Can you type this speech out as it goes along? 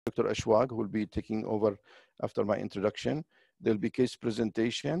Dr. Ashwag, who will be taking over after my introduction. There'll be case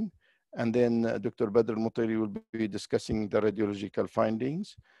presentation, and then Dr. Badr Mutiri will be discussing the radiological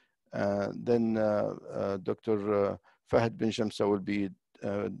findings. Then Dr. Fahad bin Shamsa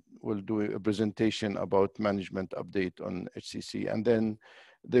will do a presentation about management update on HCC, and then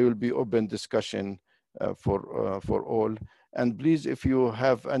there will be open discussion for all. And please, if you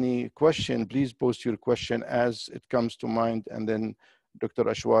have any question, please post your question as it comes to mind, and then Dr.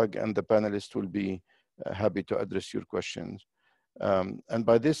 Ashwag and the panelists will be happy to address your questions. And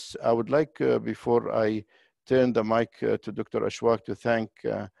by this, I would like, before I turn the mic to Dr. Ashwag, to thank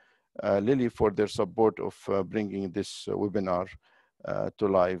Lily for their support of bringing this webinar to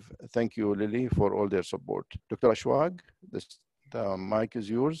live. Thank you, Lily, for all their support. Dr. Ashwag, the mic is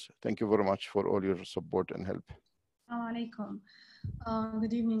yours. Thank you very much for all your support and help. Assalamu alaikum.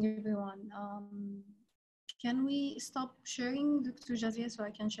 Good evening, everyone. Can we stop sharing, Dr. Jazia, so I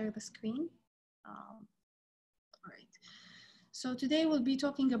can share the screen? All right. So today we'll be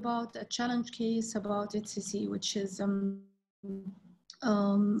talking about a challenge case about HCC, which is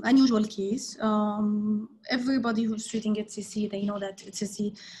unusual case. Everybody who's treating HCC, they know that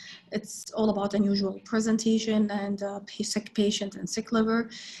HCC, it's all about unusual presentation and sick patient and sick liver.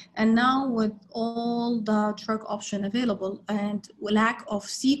 And now with all the drug option available and lack of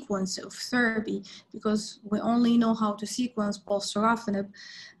sequence of therapy, because we only know how to sequence post-sorafenib,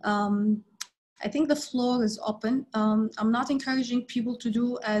 I think the floor is open. I'm not encouraging people to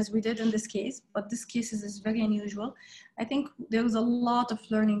do as we did in this case, but this case is very unusual. I think there was a lot of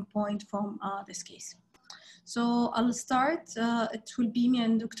learning point from this case. So I'll start. It will be me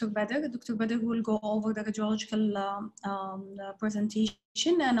and Dr. Badr. Dr. Badr will go over the radiological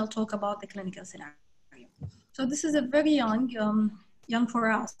presentation, and I'll talk about the clinical scenario. So this is a very young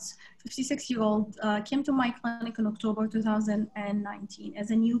for us, 56-year-old, came to my clinic in October 2019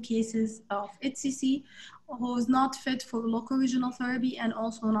 as a new cases of HCC, who is not fit for local regional therapy and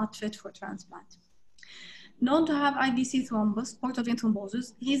also not fit for transplant. Known to have IVC thrombus, portal vein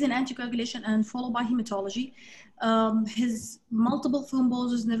thrombosis. He's in anticoagulation and followed by hematology. His multiple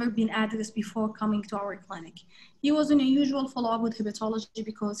thrombosis never been addressed before coming to our clinic. He was in a usual follow-up with hepatology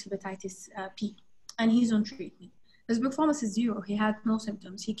because hepatitis P, and he's on treatment. His performance is zero. He had no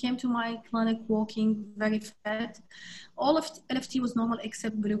symptoms. He came to my clinic walking, very fit. All of LFT was normal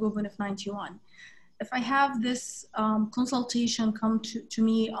except bilirubin of 91. If I have this consultation come to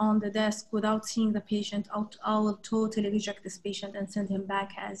me on the desk without seeing the patient, I will totally reject this patient and send him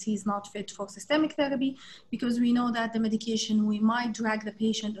back as he's not fit for systemic therapy, because we know that the medication, we might drag the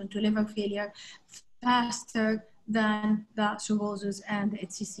patient into liver failure faster than the cirrhosis and the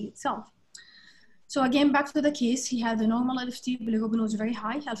HCC itself. So again, back to the case, he had the normal LFT, bilirubin was very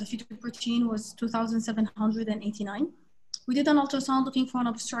high, alpha-fetoprotein was 2,789. We did an ultrasound looking for an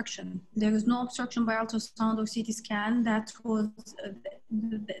obstruction. There is no obstruction by ultrasound or CT scan. That was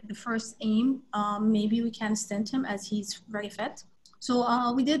the first aim. Maybe we can stent him as he's very fit.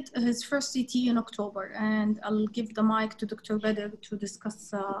 So we did his first CT in October, and I'll give the mic to Dr. Badr to discuss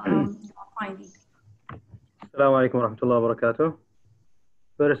the finding. Assalamu alaikum wa rahmatullahi wa barakatuh.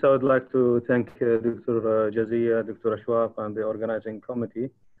 First, I would like to thank Dr. Jazia, Dr. Ashwaq, and the organizing committee.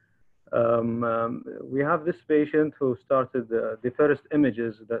 We have this patient who started the first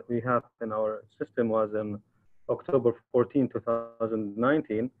images that we have in our system was in October 14,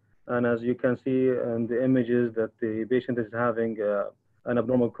 2019. And as you can see in the images that the patient is having an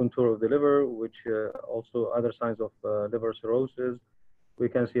abnormal contour of the liver, which also other signs of liver cirrhosis. We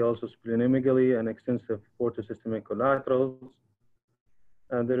can see also splenomegaly and extensive portosystemic collaterals.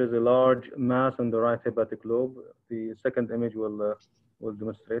 And there is a large mass on the right hepatic lobe. The second image will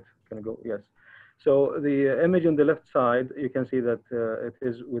demonstrate. Can I go? Yes. So the image on the left side, you can see that it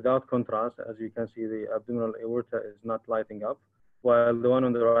is without contrast. As you can see, the abdominal aorta is not lighting up, while the one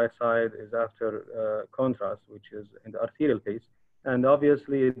on the right side is after contrast, which is in the arterial phase. And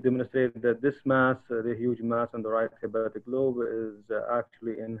obviously, it demonstrated that this mass, the huge mass on the right hepatic lobe, is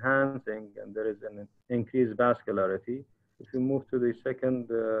actually enhancing, and there is an increased vascularity. If you move to the second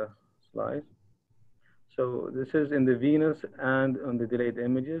slide. So this is in the venous and on the delayed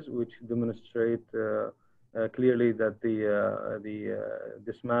images, which demonstrate clearly that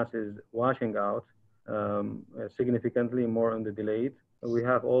this mass is washing out significantly more on the delayed. We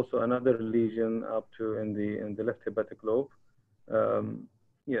have also another lesion up to in the left hepatic lobe.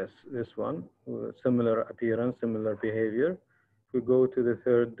 Yes, this one, similar appearance, similar behavior. If we go to the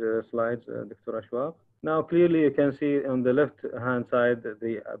third slide, Dr. Ashwaq. Now, clearly, you can see on the left-hand side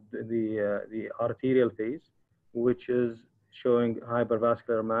the arterial phase, which is showing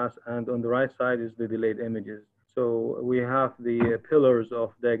hypervascular mass, and on the right side is the delayed images. So we have the pillars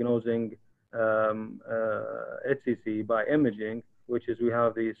of diagnosing HCC by imaging, which is we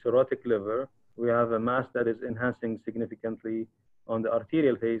have the cirrhotic liver, we have a mass that is enhancing significantly on the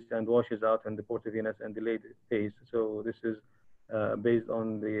arterial phase and washes out in the portovenous and delayed phase. So this is based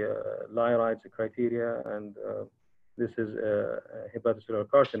on the Lyride's criteria, and this is hepatocellular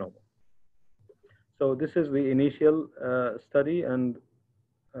carcinoma. So this is the initial study, and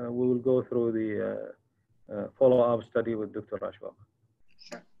we will go through the follow-up study with Dr. Ashfaq.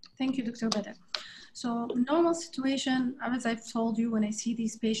 Sure. Thank you, Dr. Badr. So normal situation, as I've told you, when I see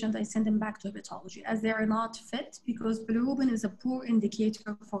these patients, I send them back to hepatology as they are not fit, because bilirubin is a poor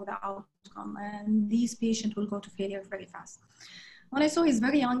indicator for the outcome, and these patients will go to failure very fast. When I saw he's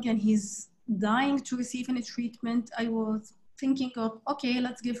very young and he's dying to receive any treatment, I was thinking of, okay,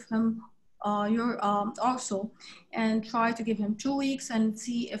 let's give him your orso and try to give him 2 weeks and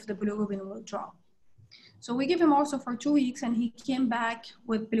see if the bilirubin will drop. So we gave him also for 2 weeks, and he came back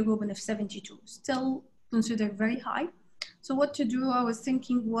with bilirubin of 72, still considered very high. So what to do? I was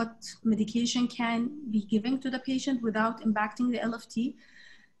thinking what medication can be given to the patient without impacting the LFT,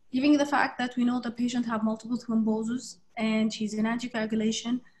 given the fact that we know the patient have multiple thrombosis and she's in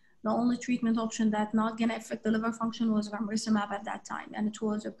anticoagulation. The only treatment option that not gonna affect the liver function was ramrisamab at that time, and it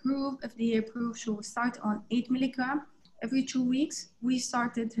was approved, FDA approved. So we start on 8 milligram every 2 weeks. We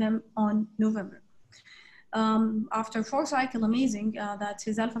started him on November. After 4 cycles, amazing that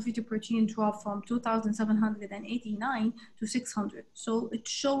his alpha-fetoprotein dropped from 2,789 to 600. So it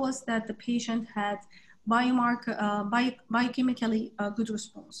shows us that the patient had biochemically good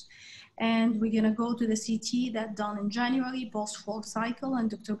response. And we're gonna go to the CT that done in January, post 4 cycle, and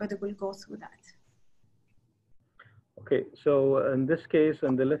Dr. Badr will go through that. Okay, so in this case,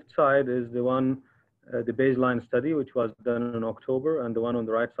 on the left side is the one, the baseline study, which was done in October, and the one on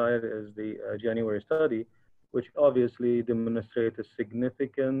the right side is the January study, which obviously demonstrates a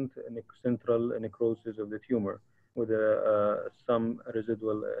significant central necrosis of the tumor with some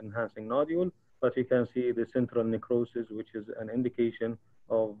residual enhancing nodule. But you can see the central necrosis, which is an indication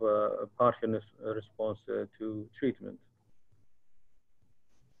of a partial response to treatment.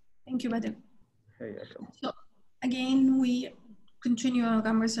 Thank you, Badr. Hey, so again, we continue on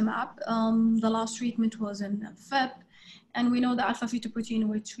ramrisamab. The last treatment was in Feb, and we know the alpha-fetoprotein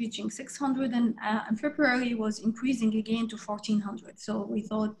was reaching 600, and in February was increasing again to 1400. So we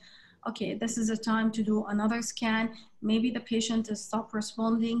thought, okay, this is a time to do another scan. Maybe the patient has stopped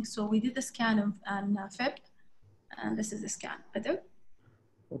responding. So we did the scan in Feb, and this is the scan. Badr?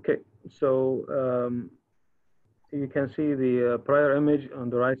 Okay, so you can see the prior image on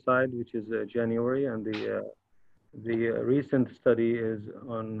the right side, which is January, and the recent study is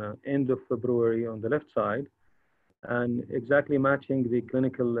on end of February on the left side, and exactly matching the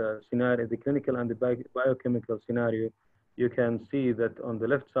clinical scenario, the clinical and the biochemical scenario. You can see that on the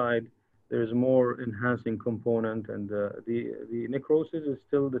left side, there is more enhancing component, and the necrosis is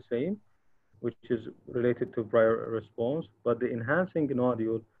still the same, which is related to prior response, but the enhancing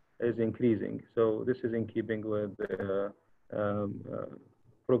nodule is increasing. So this is in keeping with the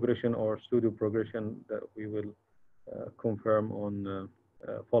progression or pseudo progression that we will confirm on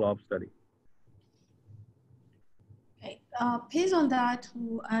follow-up study. Okay. Based on that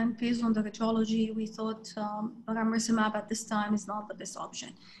and based on the radiology, we thought ramrisamab at this time is not the best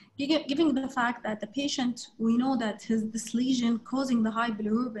option. Given the fact that the patient, we know that this lesion causing the high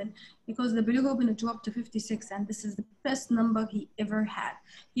bilirubin, because the bilirubin dropped to 56, and this is the best number he ever had.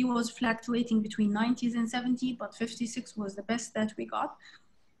 He was fluctuating between 90s and 70, but 56 was the best that we got.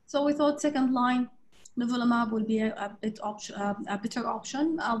 So we thought second line, nivolumab will be a better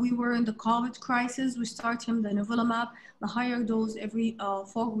option. We were in the COVID crisis. We started him the nivolumab, the higher dose every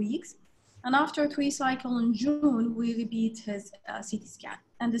 4 weeks. And after 3 cycles in June, we repeat his CT scan.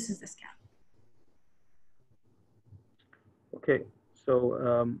 And this is the scan. Okay,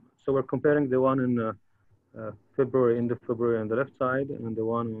 so so we're comparing the one in February, end of February on the left side, and the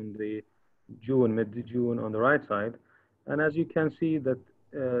one on the June, mid-June on the right side. And as you can see that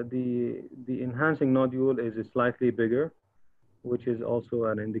the enhancing nodule is slightly bigger, which is also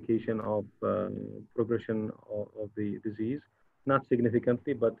an indication of progression of the disease. Not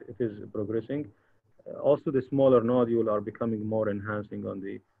significantly, but it is progressing. Also, the smaller nodule are becoming more enhancing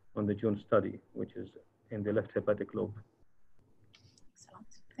on the June study, which is in the left hepatic lobe. Excellent.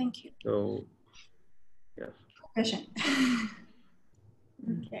 Thank you. So, yes. Question.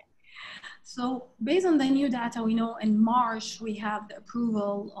 Okay. So based on the new data, we know in March we have the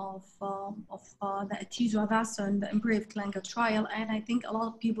approval of the atezo-avastin, the improved clinical trial, and I think a lot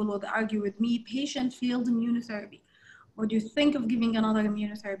of people would argue with me, patient failed immunotherapy. or do you think of giving another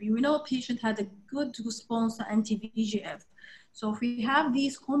immunotherapy? We know a patient had a good response to anti-VEGF. So if we have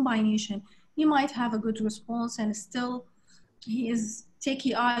these combination, he might have a good response and still his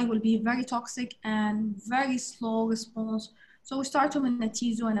TKI will be very toxic and very slow response. So we start him in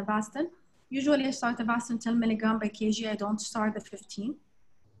atezo and Avastin. Usually I start Avastin 10 milligram per kg. I don't start the 15.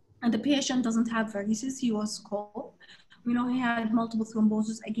 And the patient doesn't have varices. He was cold. We know he had multiple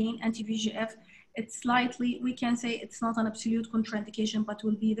thrombosis. Again, anti-VEGF. It's slightly, we can say it's not an absolute contraindication, but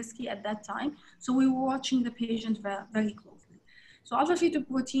will be risky at that time. So we were watching the patient very closely. So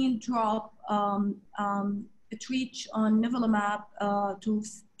alpha-fetoprotein drop, it reached on nivolumab to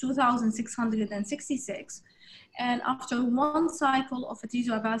 2,666. And after one cycle of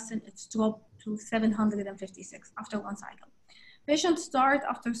atezo-Avastin, it's dropped to 756 after one cycle. Patient start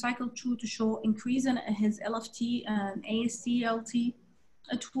after cycle 2 to show increase in his LFT and AST-LT.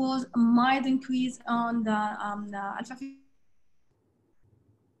 It was a mild increase on the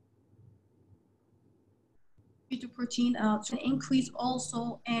alpha-fetoprotein, an increase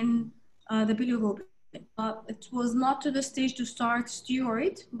also in the bilirubin. It was not to the stage to start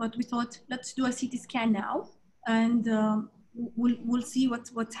steroid, but we thought, let's do a CT scan now, and we'll see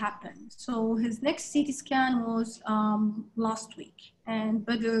what's happened. So his next CT scan was last week, and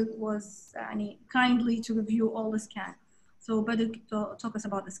Badr was kindly to review all the scan. So Badr, talk us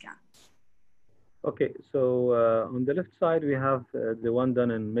about the scan. Okay, so on the left side, we have the one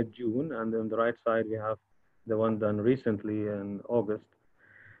done in mid-June, and on the right side, we have the one done recently in August.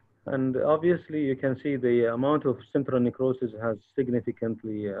 And obviously, you can see the amount of central necrosis has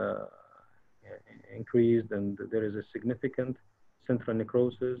significantly increased, and there is a significant central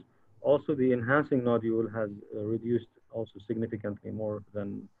necrosis. Also, the enhancing nodule has reduced also significantly, more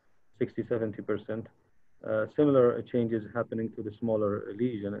than 60–70%. Similar changes happening to the smaller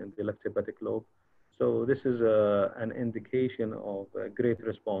lesion in the left hepatic lobe. So this is an indication of a great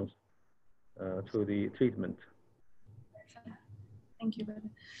response to the treatment. Thank you, Badr.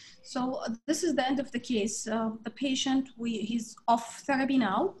 So this is the end of the case. The patient, he's off therapy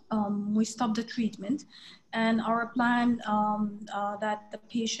now. We stopped the treatment, and our plan that the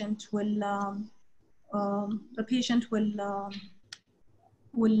patient will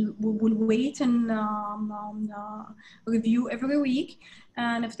wait and review every week.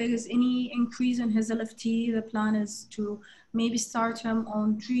 And if there is any increase in his LFT, the plan is to maybe start him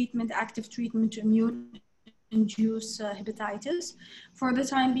on treatment, active treatment to immune-induced hepatitis. For the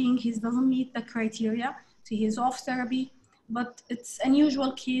time being, he doesn't meet the criteria, so he is off therapy, but it's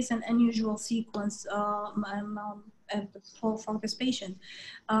unusual case and unusual sequence for this patient.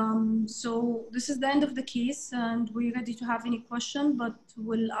 So this is the end of the case, and we're ready to have any question, but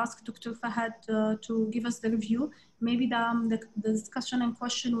we'll ask Dr. Fahad to give us the review. Maybe the discussion and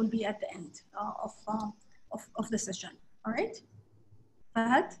question will be at the end of the session. All right,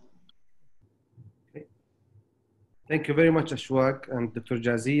 Fahad? Okay. Thank you very much, Ashwaq and Dr.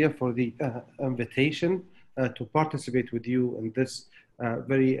 Jazia, for the invitation to participate with you in this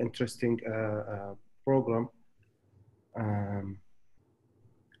very interesting program.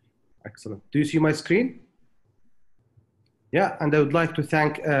 Excellent. Do you see my screen? Yeah, and I would like to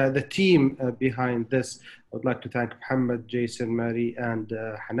thank the team behind this. I would like to thank Muhammad, Jason, Mary, and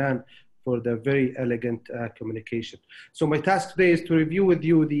Hanan for the very elegant communication. So my task today is to review with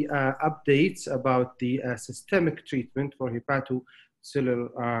you the updates about the systemic treatment for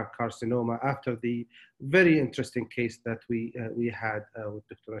hepatocellular carcinoma after the very interesting case that we had with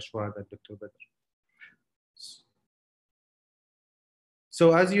Dr. Ashwaq and Dr. Badr.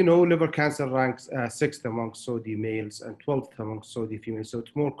 So as you know, liver cancer ranks 6th among SODI males and 12th among SODI females. So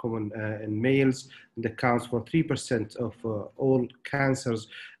it's more common in males and accounts for 3% of all cancers.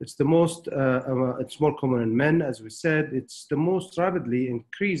 It's the most, it's more common in men, as we said. It's the most rapidly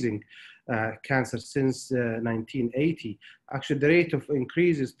increasing cancer since 1980. Actually, the rate of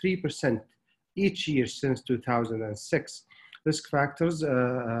increase is 3% each year since 2006. Risk factors,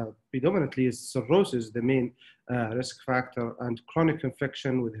 predominantly is cirrhosis, the main risk factor, and chronic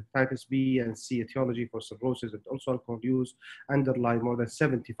infection with hepatitis B and C etiology for cirrhosis, and also alcohol use underlie more than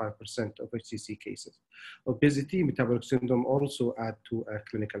 75% of HCC cases. Obesity, metabolic syndrome also add to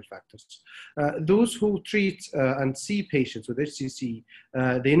clinical factors. Those who treat and see patients with HCC,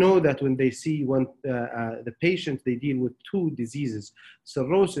 they know that when they see the patient, they deal with two diseases,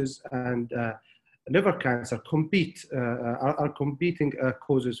 cirrhosis and liver cancer are competing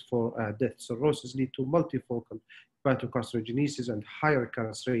causes for death. Cirrhosis lead to multifocal hepatocarcinogenesis and higher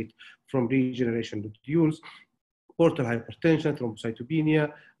recurrence rate from regeneration nodules. portal hypertension, thrombocytopenia,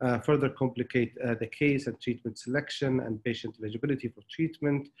 further complicate the case and treatment selection and patient eligibility for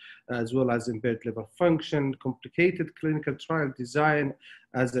treatment, as well as impaired liver function, complicated clinical trial design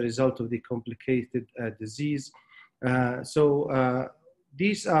as a result of the complicated disease.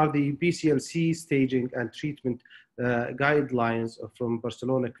 These are the BCLC staging and treatment guidelines from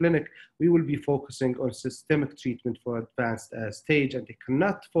Barcelona Clinic. We will be focusing on systemic treatment for advanced stage, and they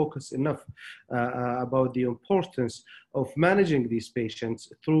cannot focus enough about the importance of managing these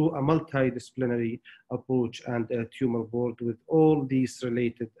patients through a multidisciplinary approach and a tumor board with all these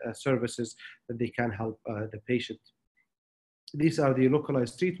related services that they can help the patient. These are the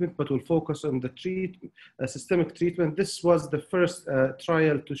localized treatment, but we'll focus on the systemic treatment. This was the first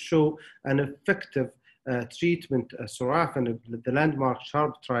trial to show an effective treatment, sorafenib, the landmark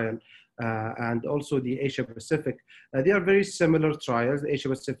SHARP trial, and also the Asia Pacific. They are very similar trials. The Asia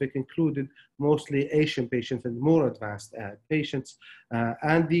Pacific included mostly Asian patients and more advanced patients.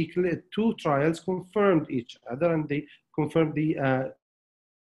 And the two trials confirmed each other, and they confirmed the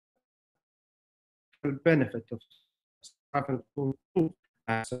benefit of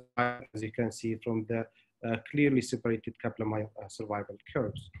as you can see from the clearly separated Kaplan-Meier survival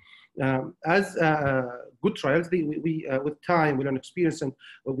curves. As good trials, with time, with an experience, and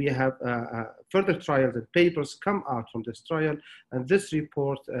we have further trials and papers come out from this trial, and this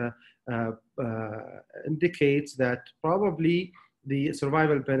report indicates that probably the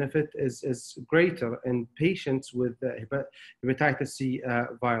survival benefit is greater in patients with hepatitis C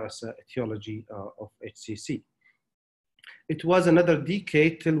virus etiology of HCC. It was another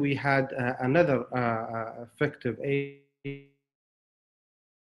decade till we had another effective agent,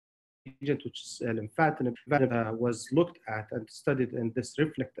 which is lymphatinib, was looked at and studied in this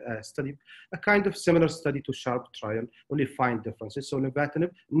REFLECT study, a kind of similar study to SHARP trial, only find differences. So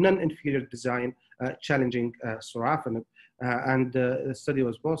lymphatinib, non-inferior design, challenging sorafenib, and the study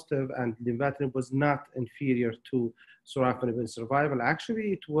was positive, and lymphatinib was not inferior to sorafenib in survival.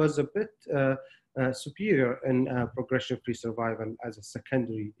 Actually, it was a bit superior in progression-free survival as a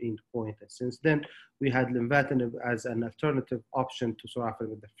secondary endpoint. And since then, we had lenvatinib as an alternative option to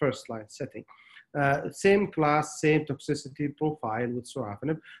sorafenib in the first-line setting. Same class, same toxicity profile with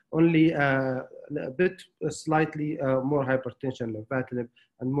sorafenib, only a bit slightly more hypertension lenvatinib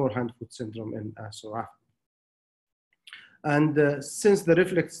and more hand-foot syndrome in sorafenib. And since the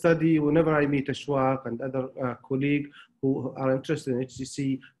REFLECT study, whenever I meet Ashwaq and other colleagues who are interested in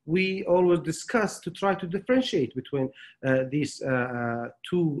HCC, we always discuss to try to differentiate between these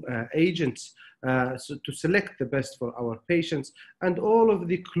two agents so to select the best for our patients. And all of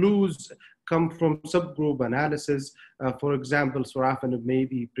the clues come from subgroup analysis. For example, sorafenib may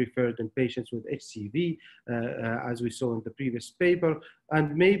be preferred in patients with HCV, as we saw in the previous paper.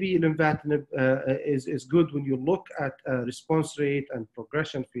 And maybe lenvatinib is good when you look at response rate and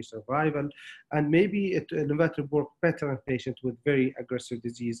progression-free survival. And maybe lenvatinib works better in patients with very aggressive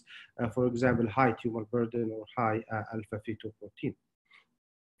disease, for example, high tumor burden or high alpha-fetoprotein.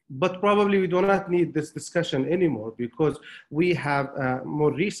 But probably we do not need this discussion anymore, because we have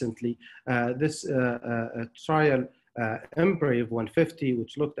more recently this trial, EMBRAVE 150,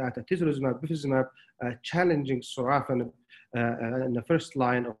 which looked at atezolizumab, bevacizumab, challenging sorafenib in the first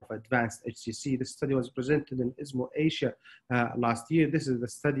line of advanced HCC. This study was presented in ESMO Asia last year. This is the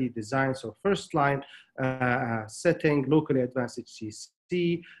study design. So first line setting, locally advanced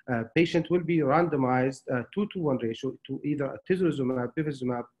HCC. Patient will be randomized 2-to-1 ratio to either atezolizumab,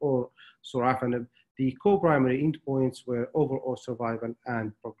 bevacizumab, or sorafenib. The co-primary endpoints were overall survival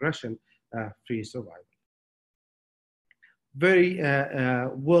and progression-free survival. Very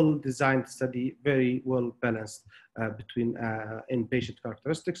well-designed study, very well-balanced between in-patient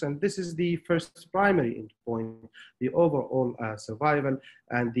characteristics. And this is the first primary endpoint, the overall survival,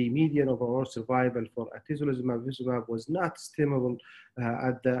 and the median overall survival for atezolizumab, bevacizumab was not estimable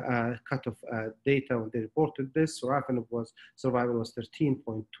at the cutoff data when they reported this. Sorafenib survival was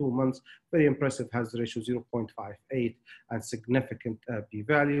 13.2 months, very impressive hazard ratio 0.58 and significant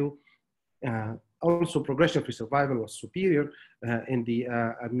p-value. Also, progression-free survival was superior in the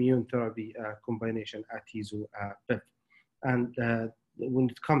immune therapy combination atezo-bev. And when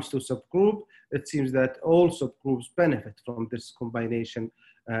it comes to subgroup, it seems that all subgroups benefit from this combination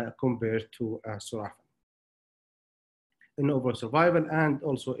compared to sorafenib in overall survival and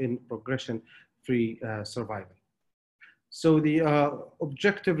also in progression-free survival. So the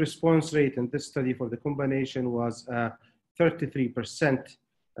objective response rate in this study for the combination was 33%.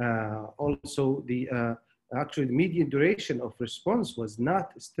 Also, actually the median duration of response was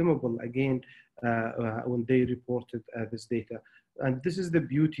not estimable again when they reported this data. And this is the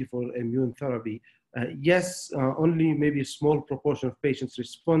beauty for immune therapy. Yes, only maybe a small proportion of patients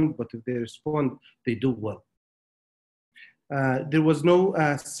respond, but if they respond, they do well. There was no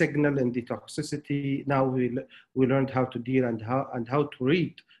signal in the toxicity. Now we learned how to deal and how to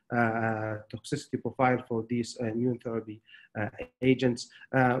read toxicity profile for these immune therapy agents.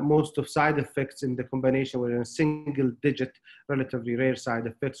 Most of side effects in the combination were in single digit, relatively rare side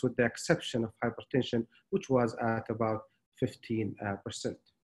effects, with the exception of hypertension, which was at about 15%.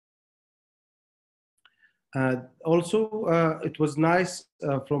 Also, it was nice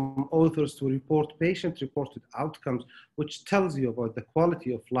from authors to report patient-reported outcomes, which tells you about the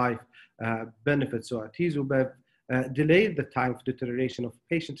quality of life benefits. So atezolizumab delayed the time of deterioration of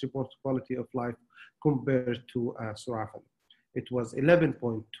patient-reported quality of life compared to sorafenib. It was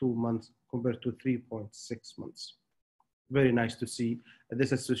 11.2 months compared to 3.6 months. Very nice to see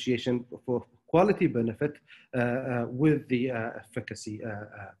this association for quality benefit with the efficacy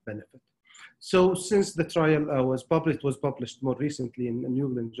benefit. So since the trial was published more recently in the New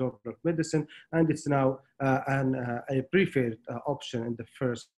England Journal of Medicine, and it's now a preferred option in the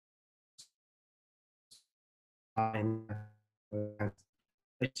first line.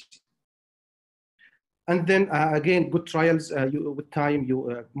 And then again, good trials, with time,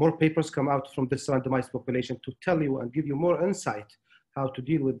 more papers come out from this randomized population to tell you and give you more insight how to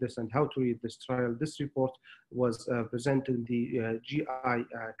deal with this and how to read this trial. This report was presented in the GI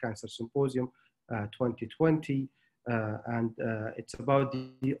Cancer Symposium 2020, and it's about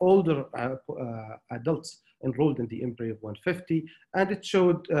the older adults enrolled in the IMbrave 150, and it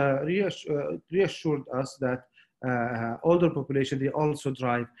showed, reassured us that older population, they also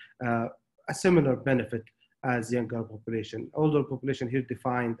drive a similar benefit as younger population. Older population here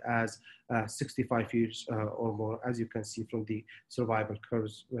defined as 65 years or more, as you can see from the survival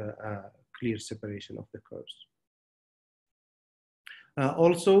curves, clear separation of the curves.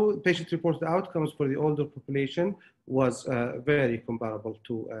 Also, patient-reported outcomes for the older population was very comparable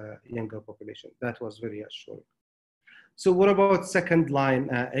to younger population. That was very assuring. So what about second-line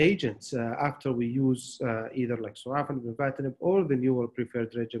agents after we use either like sorafenib, lenvatinib, or the newer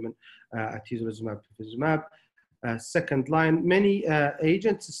preferred regimen, atezolizumab, bevacizumab? Second line, many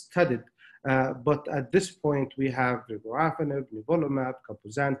agents studied, but at this point we have regorafenib, nivolumab,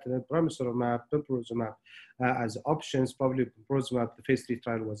 cabozantinib, ramucirumab, pembrolizumab as options. Probably pembrolizumab, the phase 3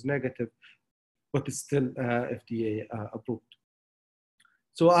 trial was negative, but it's still FDA approved.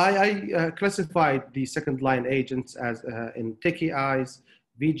 So I classified the second line agents as in TKIs,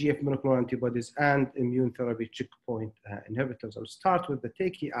 VEGF monoclonal antibodies, and immune therapy checkpoint inhibitors. I'll start with the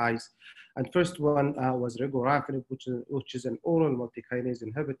TKIs. And first one was regorafenib, which is an oral multikinase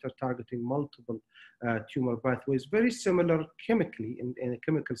inhibitor targeting multiple tumor pathways, very similar chemically in a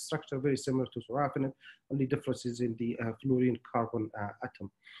chemical structure, very similar to sorafenib, only differences in the fluorine carbon atom.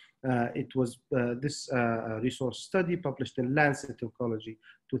 It was this resource study published in Lancet Oncology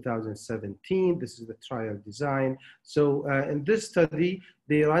 2017. This is the trial design. So in this study,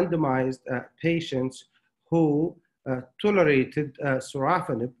 they randomized patients who tolerated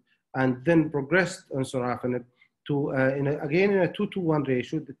sorafenib and then progressed on sorafenib to, again, in a 2-to-1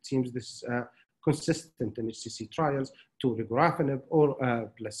 ratio. That seems this consistent in HCC trials, to regorafenib or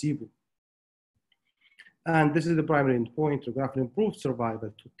placebo. And this is the primary endpoint. Regorafenib improved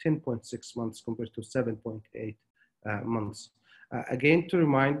survival to 10.6 months compared to 7.8 months. Again, to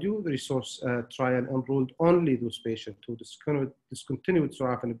remind you, the resource trial enrolled only those patients who discontinued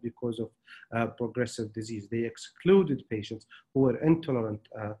sorafenib because of progressive disease. They excluded patients who were intolerant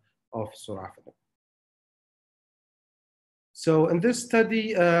of sorafenib. So in this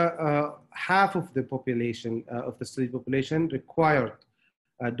study, half of the population, of the study population, required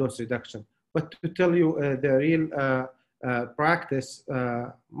dose reduction. But to tell you the real practice,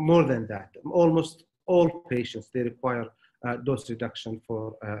 more than that, almost all patients, they require dose reduction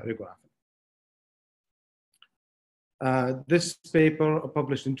for regorafenib. This paper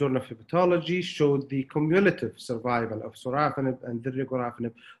published in Journal of Hepatology showed the cumulative survival of sorafenib and the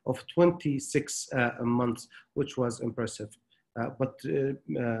regorafenib of 26 months, which was impressive. But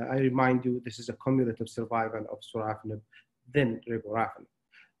I remind you, this is a cumulative survival of sorafenib, then regorafenib.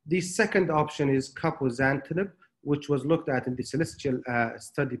 The second option is cabozantinib, which was looked at in the Celestial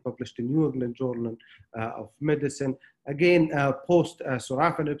study published in New England Journal of Medicine. Again, post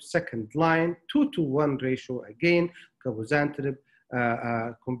sorafenib, second line, 2-to-1 ratio, again, cabozantinib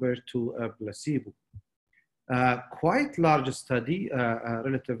compared to placebo. Quite large study,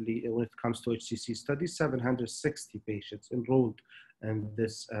 relatively, when it comes to HCC studies, 760 patients enrolled in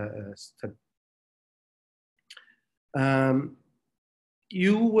this study.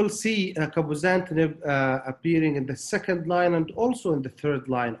 you will see cabozantinib appearing in the second line and also in the third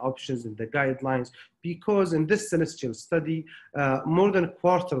line options in the guidelines, because in this celestial study, more than a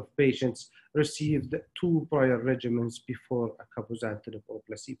quarter of patients received 2 prior regimens before cabozantinib or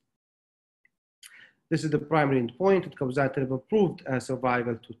placebo. This is the primary endpoint. Cabozantinib improved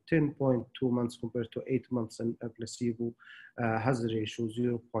survival to 10.2 months compared to 8 months in placebo. Hazard ratio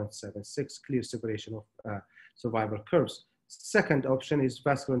 0.76, clear separation of survival curves. Second option is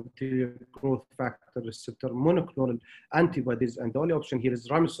vascular endothelial growth factor receptor monoclonal antibodies, and the only option here is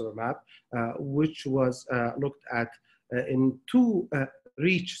ramucirumab, which was looked at in 2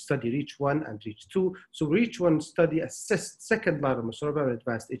 REACH study, REACH 1 and REACH 2. So REACH 1 study assessed second-line ramucirumab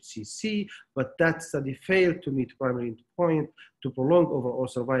advanced HCC, but that study failed to meet primary endpoint to prolong overall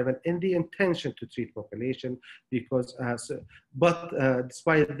survival in the intention to treat population, because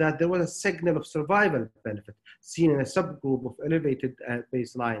despite that, there was a signal of survival benefit seen in a subgroup of elevated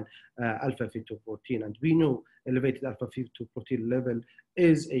baseline alpha-fetoprotein, and we know elevated alpha-fetoprotein level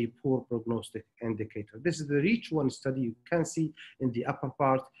is a poor prognostic indicator. This is the REACH 1 study. You can see in the upper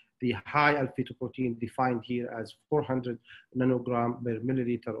part the high alpha-fetoprotein defined here as 400 nanogram per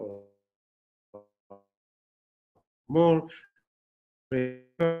milliliter or more,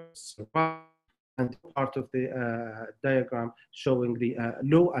 and part of the diagram showing the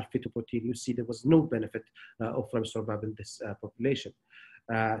low alpha-fetoprotein. You see there was no benefit of ramucirumab in this population.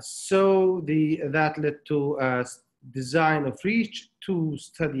 So that led to design of REACH 2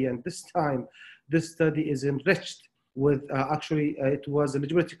 study, and this time this study is enriched with actually it was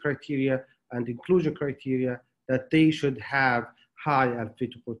eligibility criteria and inclusion criteria that they should have high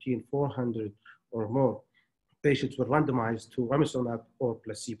alpha-fetoprotein 400 or more. Patients were randomized to ramucirumab or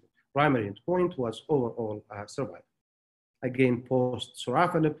placebo. Primary endpoint was overall survival. Again,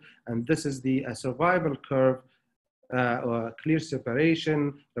 post-sorafenib, and this is the survival curve, clear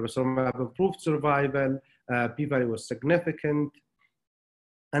separation. Ramucirumab improved survival, p-value was significant,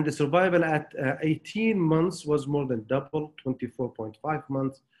 and the survival at 18 months was more than double, 24.5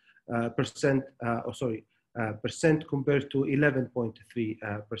 months percent compared to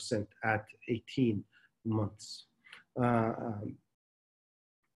 11.3% at 18 months.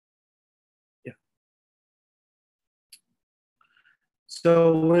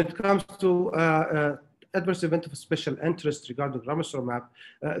 So when it comes to adverse event of special interest regarding ramucirumab,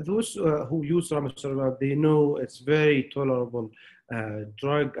 those who use ramucirumab, they know it's very tolerable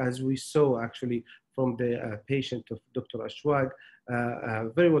drug, as we saw actually from the patient of Dr. Ashwag,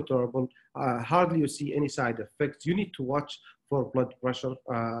 very well tolerable. Hardly you see any side effects. You need to watch for blood pressure.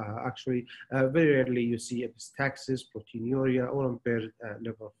 Actually, very rarely you see epistaxis, proteinuria, or impaired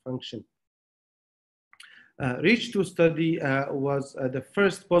liver function. REACH 2 study was the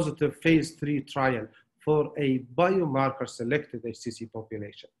first positive phase 3 trial for a biomarker selected HCC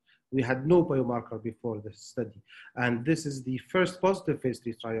population. We had no biomarker before this study. And this is the first positive phase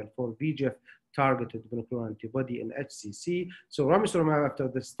 3 trial for VEGF targeted monoclonal antibody in HCC. So ramucirumab after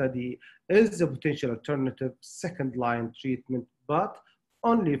the study is a potential alternative second line treatment, but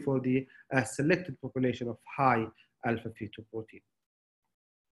only for the selected population of high alpha-fetoprotein.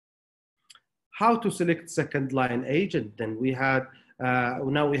 How to select second line agent? Then we had,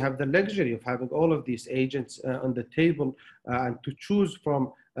 now we have the luxury of having all of these agents on the table and to choose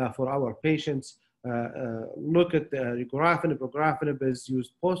from for our patients. Look at regorafenib. Regorafenib is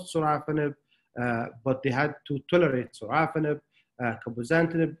used post-sorafenib, but they had to tolerate sorafenib.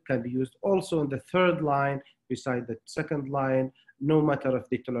 Cabozantinib can be used also in the third line beside the second line, no matter if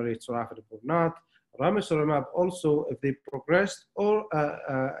they tolerate sorafenib or not. Ramucirumab also if they progressed or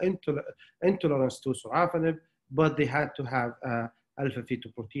intolerance to sorafenib, but they had to have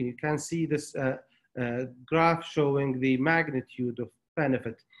alpha-fetoprotein. You can see this graph showing the magnitude of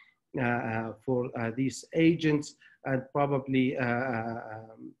benefit for these agents, and probably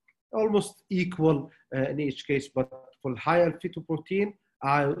almost equal in each case, but for high alpha-fetoprotein,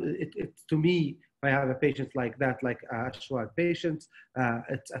 to me, if I have a patient like that, like Ashwag patients,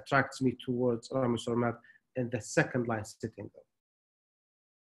 it attracts me towards ramucirumab in the second line setting.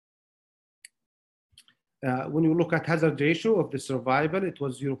 When you look at hazard ratio of the survival, it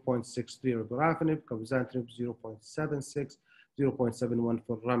was 0.63 regorafenib, cabozantinib 0.76, 0.71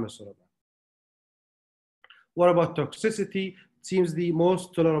 for ramucirumab. What about toxicity? It seems the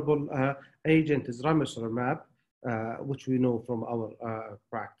most tolerable agent is ramucirumab, which we know from our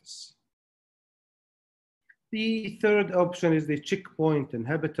practice. The third option is the checkpoint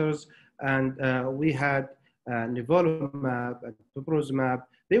inhibitors, and we had nivolumab and pembrolizumab.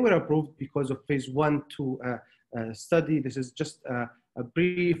 They were approved because of phase 1-2 study. This is just a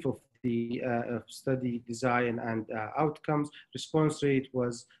brief of the study design and outcomes. Response rate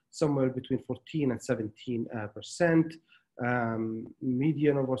was somewhere between 14 and 17%.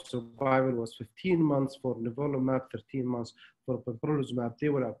 Median overall survival was 15 months for nivolumab, 13 months for pembrolizumab. They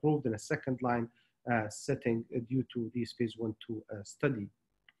were approved in a second-line setting due to these phase 1/2 study.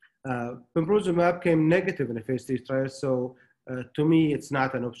 Pembrolizumab came negative in a phase 3 trial, so to me, it's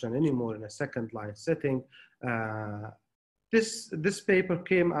not an option anymore in a second-line setting. This paper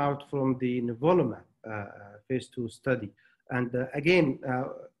came out from the nivolumab phase 2 study. And again,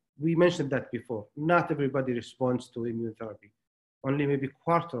 we mentioned that before. Not everybody responds to immunotherapy. Only maybe a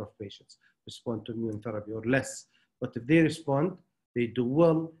quarter of patients respond to immunotherapy or less. But if they respond, they do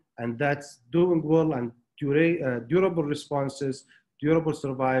well. And that's doing well and durable responses, durable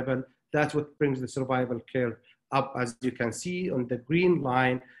survival. That's what brings the survival curve up. As you can see on the green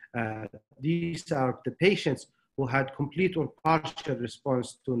line, these are the patients who had complete or partial response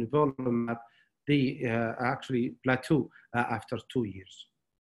to nivolumab. They actually plateau after 2 years.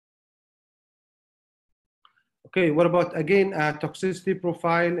 Okay, what about, again, toxicity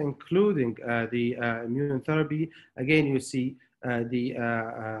profile, including the immunotherapy? Again, you see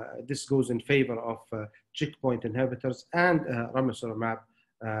this goes in favor of checkpoint inhibitors and ramucirumab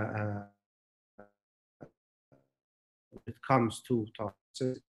when it comes to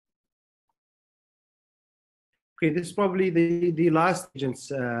toxicity. Okay, this is probably the last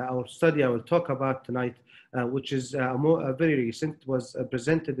agents our study I will talk about tonight, which is very recent, was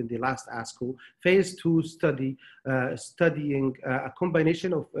presented in the last ASCO, phase 2 study studying a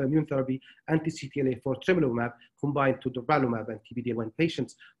combination of immunotherapy, anti-CTLA-4 tremelimumab combined to durvalumab and PD-1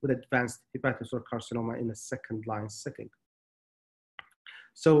 patients with advanced hepatocellular carcinoma in a second-line setting.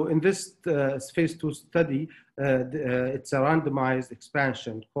 So in this phase 2 study, it's a randomized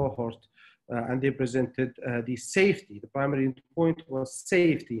expansion cohort, and they presented the safety. The primary endpoint was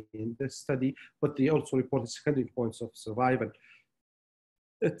safety in this study, but they also reported secondary endpoints of survival.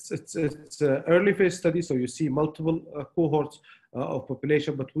 It's an early phase study, so you see multiple cohorts of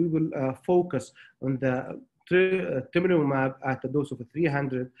population, but we will focus on the tremelimumab at a dose of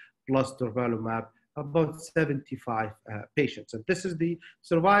 300 plus durvalumab, about 75 patients. And this is the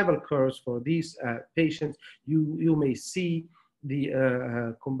survival curves for these patients. You may see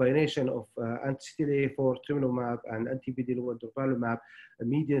the combination of anti-CTLA-4 tremelimumab and anti-PD-1 durvalumab,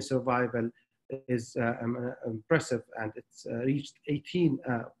 median survival is impressive, and it's reached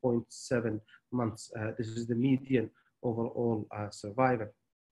 18.7 months. This is the median overall survival.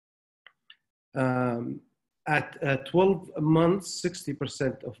 At 12 months,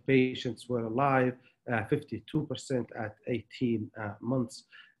 60% of patients were alive, 52% at 18 months.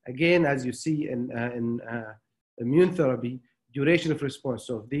 Again, as you see in immune therapy, duration of response.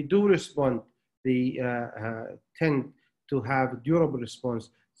 So if they do respond, they tend to have durable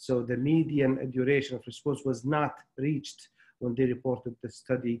response. So the median duration of response was not reached when they reported the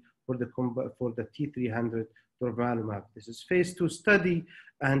study for the T300 durvalumab. This is phase 2 study,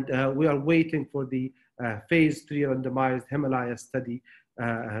 and we are waiting for the phase 3 randomized Himalaya study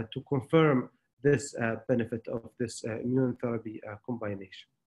to confirm this benefit of this immune therapy combination.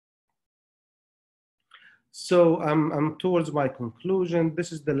 So I'm towards my conclusion.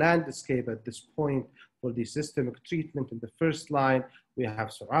 This is the landscape at this point for the systemic treatment. In the first line, we have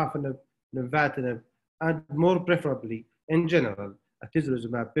sorafenib, lenvatinib, and more preferably, in general,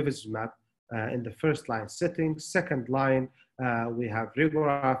 atezolizumab, bevacizumab in the first line setting. Second line, we have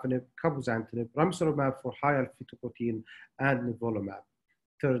regorafenib, cabozantinib, ramucirumab for high alpha-fetoprotein, and nivolumab.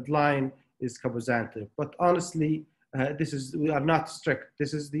 Third line is cabozantinib. But honestly, we are not strict.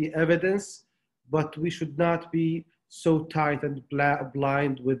 This is the evidence, but we should not be so tight and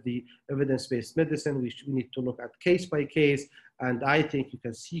blind with the evidence-based medicine. We need to look at case by case, and I think you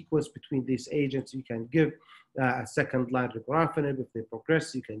can sequence between these agents. You can give a second line regorafenib. If they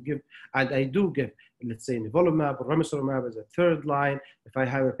progress, you can give, and I do give, let's say, nivolumab or ramucirumab as a third line. If I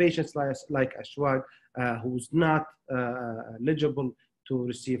have a patient like Ashwag who's not eligible to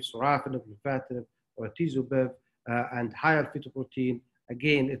receive sorafenib, lenvatinib, or atezobev, and high alpha-fetoprotein,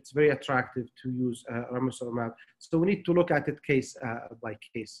 again, it's very attractive to use ramucirumab. So we need to look at it case by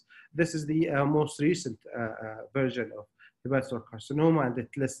case. This is the most recent version of hepatocellular carcinoma, and it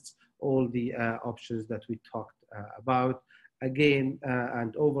lists all the options that we talked about. Again,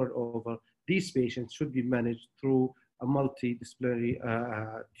 and over, these patients should be managed through a multidisciplinary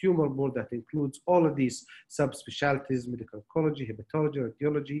tumor board that includes all of these subspecialties: medical oncology, hepatology,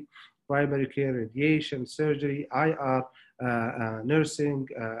 radiology, primary care, radiation, surgery, IR, nursing,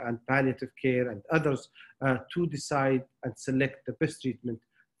 and palliative care, and others to decide and select the best treatment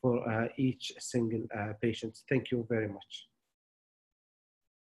for each single patient. Thank you very much.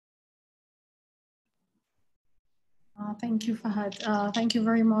 Thank you, Fahad. Thank you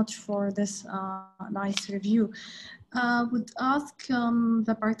very much for this nice review. Would ask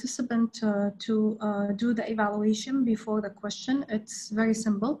the participant to do the evaluation before the question. It's very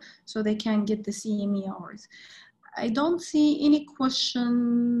simple, so they can get the CME hours. I don't see any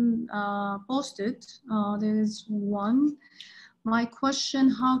question posted. There is one. My question,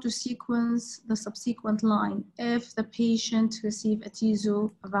 how to sequence the subsequent line if the patient receive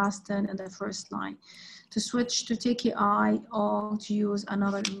atezo, Avastin in the first line, to switch to TKI or to use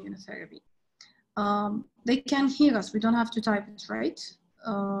another immunotherapy. They can hear us. We don't have to type it, right?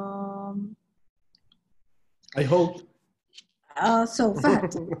 I hope. So,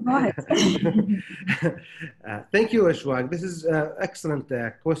 Fahad, go ahead. Thank you, Ashwag. This is an excellent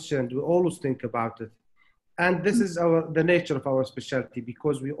question. We always think about it. And this is the nature of our specialty,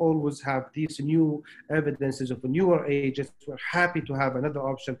 because we always have these new evidences of newer agents. We're happy to have another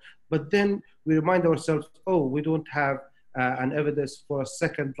option, but then we remind ourselves, oh, we don't have an evidence for a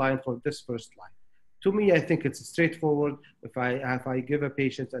second line for this first line. To me, I think it's straightforward. If I give a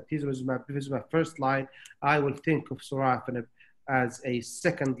patient atezolizumab first line, I will think of sorafenib as a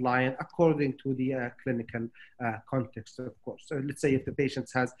second line according to the clinical context, of course. So let's say if the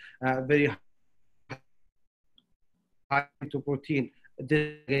patient has very high to protein,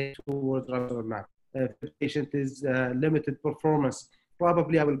 towards rituximab. If the patient is limited performance,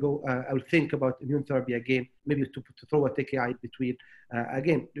 probably I will think about immune therapy again, maybe to throw a TKI between.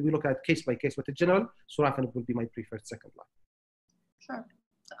 Again, we look at case by case, but in general, sorafenib will be my preferred second line. Sure.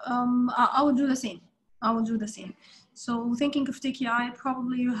 I would do the same. I will do the same. So thinking of TKI,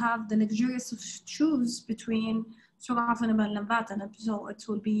 probably you have the luxurious of choose between sorafenib and lenvatinib, so it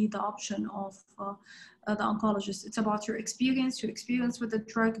will be the option of the oncologist. It's about your experience with the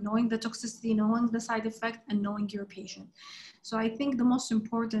drug, knowing the toxicity, knowing the side effect, and knowing your patient. So I think the most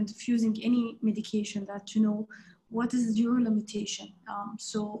important of using any medication that to know what is your limitation.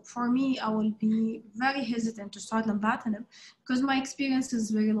 So for me, I will be very hesitant to start lenvatinib because my experience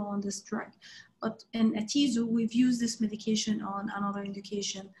is very low on this drug. But in atezo, we've used this medication on another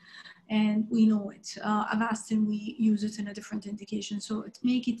indication, and we know it. Avastin, we use it in a different indication, so it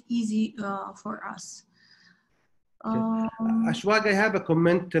make it easy for us. Ashwag, I have a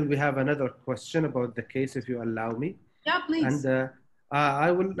comment till we have another question about the case, if you allow me. Yeah, please. And I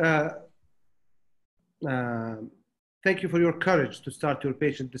will thank you for your courage to start your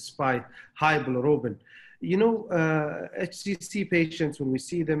patient despite high bilirubin. You know, HCC patients, when we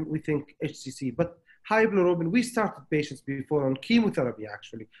see them, we think HCC, but high bilirubin, we started patients before on chemotherapy,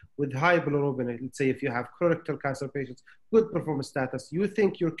 actually, with high bilirubin. Let's say if you have colorectal cancer patients, good performance status, you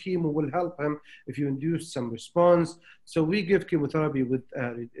think your chemo will help him if you induce some response. So we give chemotherapy with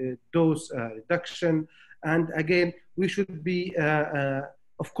dose reduction. And again, we should be,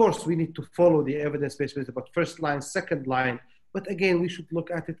 of course, we need to follow the evidence-based method about first line, second line. But again, we should look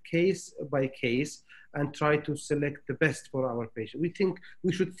at it case by case and try to select the best for our patient.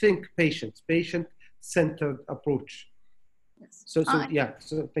 We should think patient-centered approach. Yes. So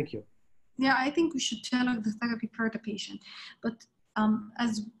thank you. Yeah, I think we should tailor the therapy per the patient. But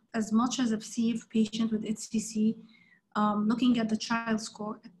as much as I've seen a patient with HCC, looking at the child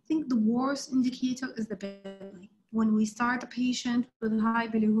score, I think the worst indicator is the bilirubin. When we start a patient with high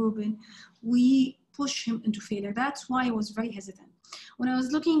bilirubin, we push him into failure. That's why I was very hesitant. When I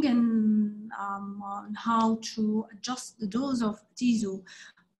was looking on how to adjust the dose of atezo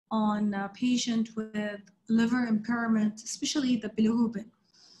on a patient with liver impairment, especially the bilirubin,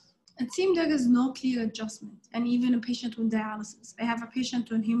 it seemed there is no clear adjustment. And even a patient with dialysis. I have a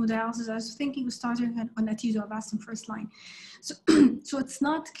patient on hemodialysis. I was thinking of starting on atezo, Avastin first line. So it's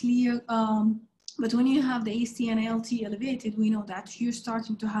not clear. But when you have the AC and ALT elevated, we know that you're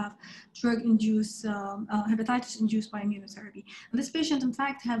starting to have drug-induced, hepatitis induced by immunotherapy. And this patient, in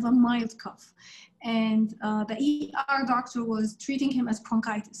fact, had a mild cough. And the ER doctor was treating him as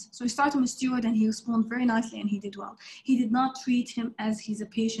bronchitis. So he started with steroid and he responded very nicely and he did well. He did not treat him as he's a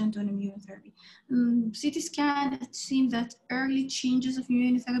patient on immunotherapy. CT scan, it seemed that early changes of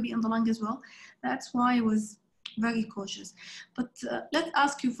immunotherapy in the lung as well. That's why I was very cautious. But let's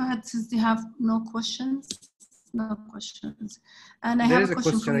ask you, Fahad, since they have no questions. And I have a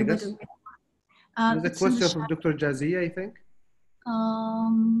question for you. There's a question from Dr. Jazia, I think.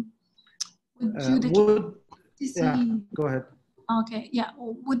 Go ahead. Okay, yeah.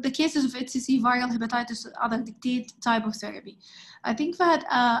 Would the cases of HCC, viral hepatitis, other dictate type of therapy? I think Fahad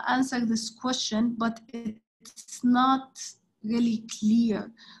answered this question, but it's not really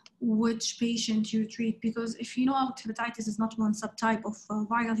clear. which patient you treat, because if you know hepatitis is not one subtype of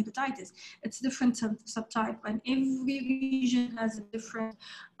viral hepatitis, it's different subtype, and every region has a different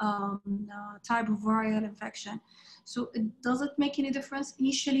type of viral infection. So does it make any difference?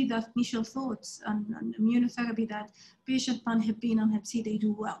 Initially, the initial thoughts on immunotherapy that patient non-Hep B, non-Hep C, they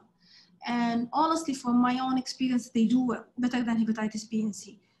do well. And honestly, from my own experience, they do well, better than hepatitis B and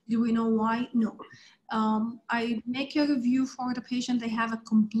C. Do we know why? No. I make a review for the patient. They have a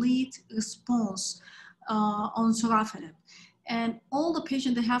complete response on sorafenib. And all the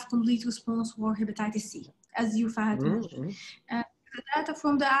patients, they have complete response for hepatitis C, as you had mentioned. And the data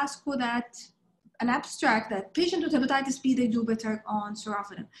from the ASCO that an abstract that patients with hepatitis B, they do better on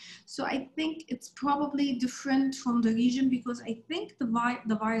sorafenib. So I think it's probably different from the region, because I think the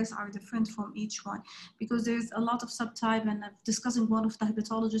virus are different from each one, because there's a lot of subtype, and I'm discussing one of the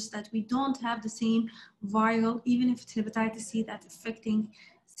hepatologists that we don't have the same viral, even if it's hepatitis C, that affecting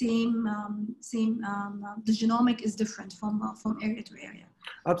the genomic is different from area to area.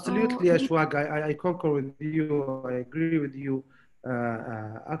 Absolutely, so, Ashwag, I concur with you. I agree with you.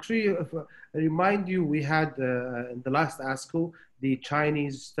 Actually, if I remind you, we had in the last ASCO the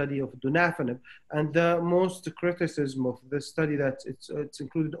Chinese study of Dunafenib, and the most criticism of the study that it's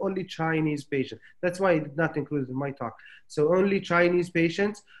included only Chinese patients. That's why I did not include it in my talk. So only Chinese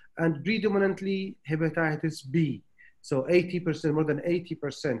patients, and predominantly hepatitis B. So 80%, more than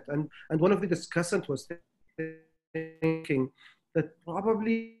 80%. And one of the discussants was thinking that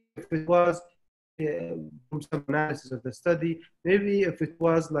probably if it was from some analysis of the study, maybe if it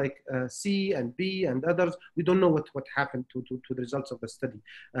was like C and B and others, we don't know what happened to the results of the study.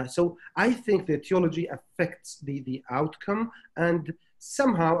 So I think the etiology affects the outcome, and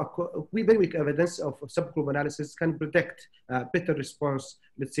somehow very weak evidence of subgroup analysis can predict better response,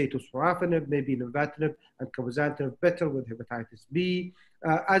 let's say to sorafenib, maybe lenvatinib and cabozantinib better with hepatitis B.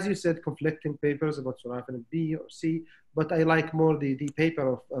 As you said, conflicting papers about sorafenib B or C, but I like more the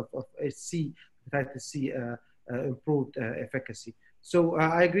paper of C, hepatitis C improved efficacy. So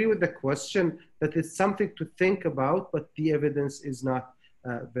I agree with the question that it's something to think about, but the evidence is not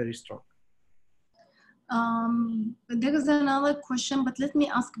very strong. There is another question, but let me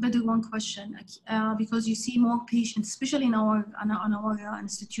ask better one question, because you see more patients, especially in our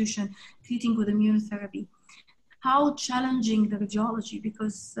institution, treating with immunotherapy. How challenging the radiology,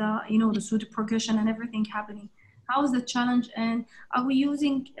 because you know, the pseudo progression and everything happening. How is the challenge, and are we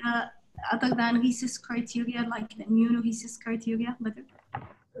using other than RECIST criteria, like the immunoRECIST criteria?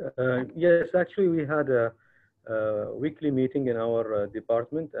 Yes, actually, we had a weekly meeting in our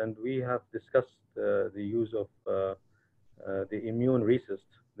department, and we have discussed the use of the immunoRECIST,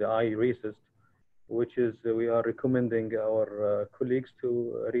 the iRECIST, which is we are recommending our colleagues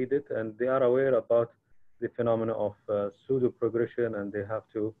to read it, and they are aware about the phenomena of pseudo progression, and they have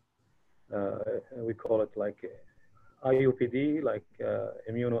to we call it like IUPD, like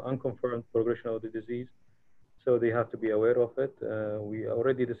immuno-unconfirmed progression of the disease. So they have to be aware of it. We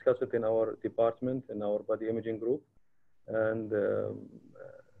already discussed it in our department, in our body imaging group. And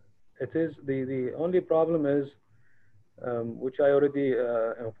it is, the only problem is, which I already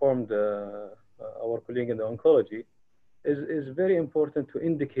informed our colleague in the oncology, is very important to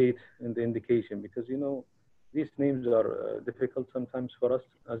indicate in the indication, because, you know, these names are difficult sometimes for us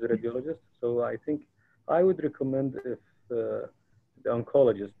as a radiologist. So I think I would recommend if the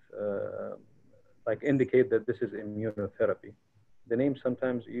oncologist like indicate that this is immunotherapy. The names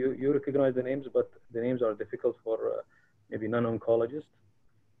sometimes you recognize the names, but the names are difficult for maybe non-oncologists.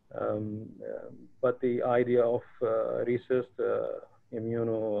 But the idea of RECIST, immune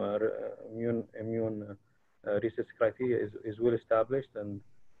RECIST criteria is well established, and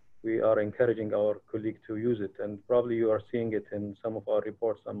we are encouraging our colleague to use it. And probably you are seeing it in some of our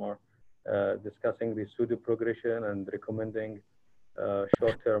reports. Some are discussing the pseudo progression and recommending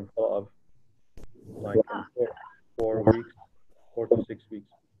short-term follow-up, like 4 weeks, 4 to 6 weeks.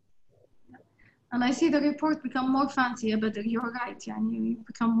 And I see the report become more fancy, but you're right, you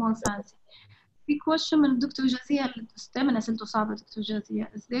become more fancy. في question من دكتور جزية دائما أسئلته صعبة دكتور جزية.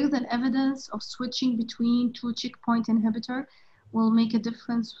 Is there an evidence of switching between 2 checkpoint inhibitor will make a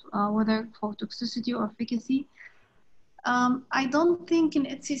difference, whether for toxicity or efficacy? I don't think in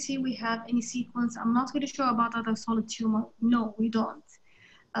HCC we have any sequence. I'm not really sure about other solid tumor. No, we don't.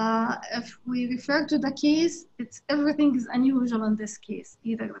 If we refer to the case, everything is unusual in this case,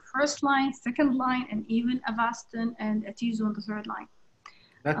 either the first line, second line, and even Avastin and Atezo on the third line.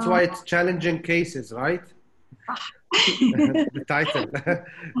 That's why it's challenging cases, right? The title.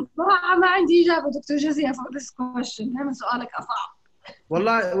 ما عندي إجابة دكتور جزية for this question. دائما سؤالك أصعب.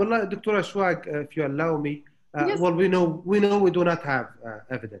 والله دكتور أشواق, if you allow me, Yes. Well, we know we do not have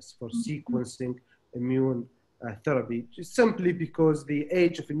evidence for sequencing immune therapy, just simply because the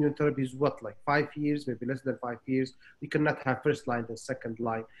age of immune therapy is what, like 5 years, maybe less than 5 years. We cannot have first line and second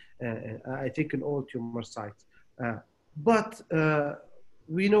line, I think, in all tumor sites. But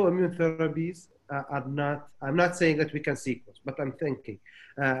we know immune therapies are not, I'm not saying that we can sequence, but I'm thinking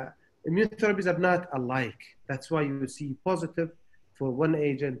immune therapies are not alike. That's why you see positive for one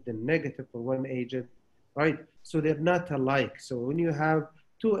agent and negative for one agent, right? So they're not alike. So when you have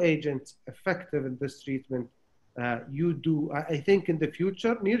two agents effective in this treatment, you do, I think in the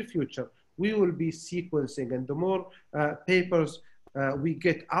future, near future, we will be sequencing, and the more papers we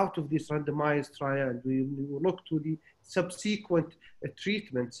get out of this randomized trial, and we look to the subsequent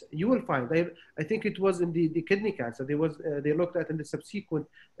treatments, you will find, I think it was in the kidney cancer, they looked at in the subsequent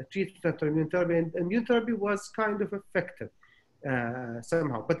treatment after immune therapy, and immune therapy was kind of effective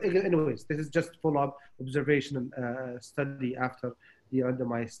somehow. But anyways, this is just follow-up observational study after the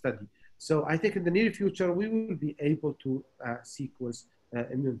randomized study. So I think in the near future, we will be able to sequence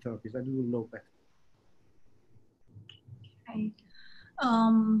immune therapies, and we will know better. Okay.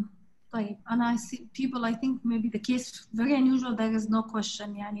 طيب أنا see people, I think maybe the case very unusual, there is no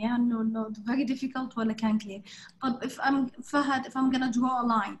question يعني no very difficult ولا كان clear. But if I'm gonna draw a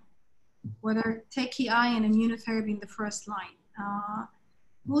line, whether TKI and immunotherapy in the first line,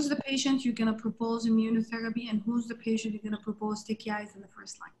 who's the patient you're gonna propose immunotherapy, and who's the patient you're gonna propose TKIs in the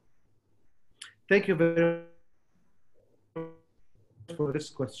first line? Thank you very much for this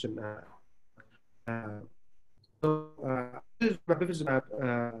question. Bevacizumab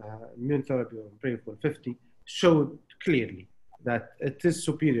immune therapy on Prevol 50 showed clearly that it is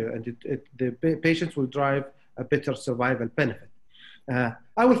superior, and the patients will drive a better survival benefit.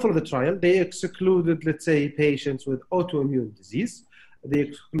 I will follow the trial. They excluded, let's say, patients with autoimmune disease. They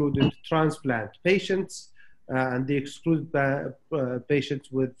excluded transplant patients, and they excluded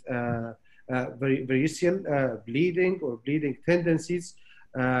patients with variceal bleeding or bleeding tendencies,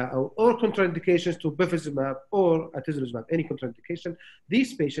 or contraindications to bevacizumab or atezolizumab, any contraindication.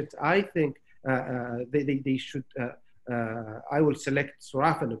 These patients, I think, they should, I will select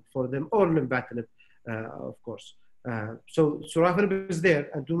sorafenib for them, or lenvatinib, of course. So sorafenib is there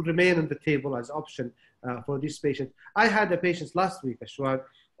and will remain on the table as option for these patients. I had a patient last week, Ashwar,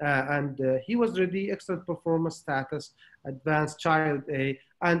 and he was already excellent performance status, advanced child A,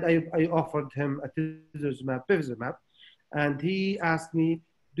 and I offered him atezolizumab, bevacizumab. And he asked me,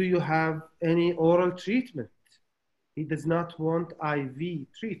 do you have any oral treatment? He does not want IV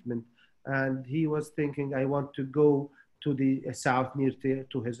treatment. And he was thinking, I want to go to the south near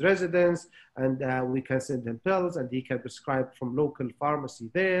to his residence, and we can send him pills, and he can prescribe from local pharmacy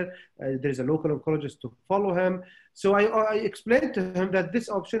there. There's a local oncologist to follow him. So I explained to him that this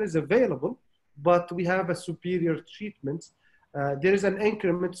option is available, but we have a superior treatment. There is an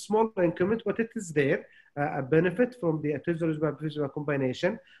increment, small increment, but it is there. A benefit from the atezolizumab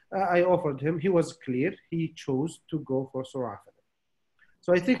combination. I offered him, he was clear, he chose to go for sorafenib.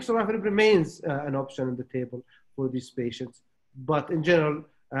 So I think sorafenib remains an option on the table for these patients, but in general,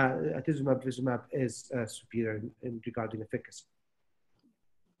 atezolizumab is superior in regarding efficacy.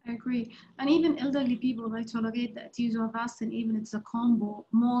 I agree. And even elderly people, they tolerate the atezolizumab, even it's a combo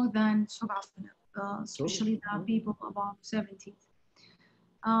more than sorafenib, especially the people above 70.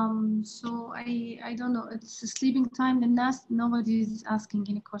 So I don't know, it's sleeping time, and nobody is asking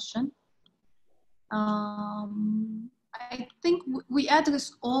any question. I think we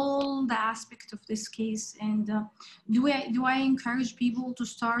address all the aspects of this case, and do I encourage people to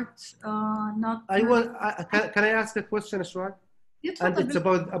start not? Can I ask a question, Ashwar? Yeah, and it's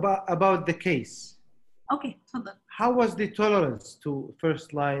about the case. Okay, تفضل. How was the tolerance to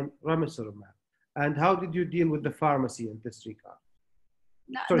first line ramucirumab, and how did you deal with the pharmacy in this regard?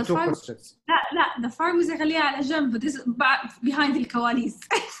 Sorry, two questions. لا, the pharmacy خليها على جنب. This is behind الكواليس.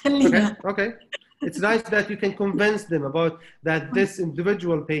 Okay. It's nice that you can convince them about that this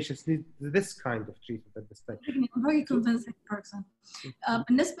individual patients need this kind of treatment at this time. I'm a very convincing person.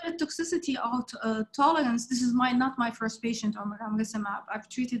 بالنسبة للtoxicity or tolerance, this is not my first patient on ramucirumab. I've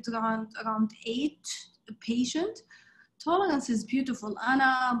treated around 8 patients. Tolerance is beautiful. I'm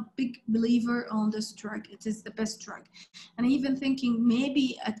a big believer on this drug. It is the best drug. And even thinking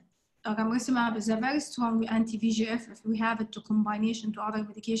maybe ramucirumab is a very strong anti-VEGF. If we have it to combination to other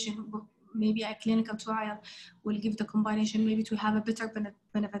medication, maybe a clinical trial will give the combination maybe to have a better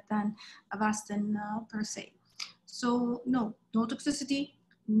benefit than Avastin per se. So no toxicity,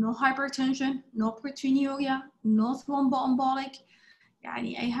 no hypertension, no proteinuria, no thromboembolic.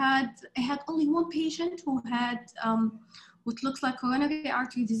 I had only one patient who which looks like coronary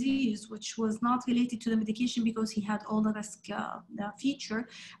artery disease, which was not related to the medication because he had all the risk feature.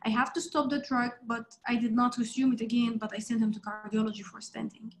 I have to stop the drug, but I did not resume it again, but I sent him to cardiology for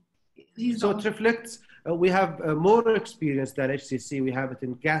stenting. So it reflects, we have more experience than HCC. We have it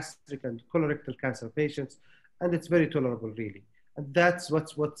in gastric and colorectal cancer patients, and it's very tolerable, really. And that's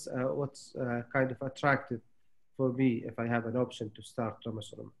what's kind of attractive for me if I have an option to start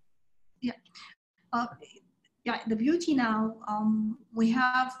ramucirumab. Yeah. Yeah, the beauty now, we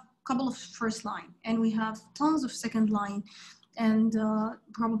have a couple of first line, and we have tons of second line, and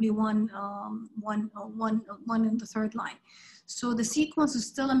probably one in the third line. So the sequence is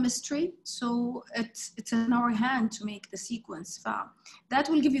still a mystery. So it's in our hand to make the sequence. That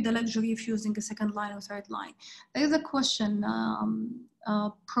will give you the luxury of using a second line or third line. There is a question,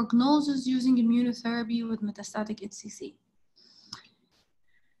 prognosis using immunotherapy with metastatic HCC.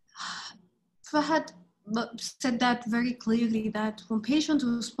 Fahad said that very clearly, that when patients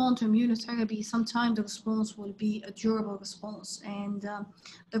respond to immunotherapy, sometimes the response will be a durable response, and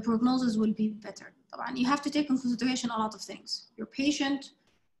the prognosis will be better. And you have to take into consideration a lot of things: your patient,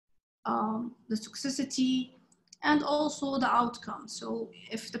 the toxicity, and also the outcome. So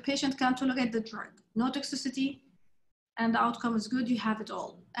if the patient can tolerate the drug, no toxicity, and the outcome is good, you have it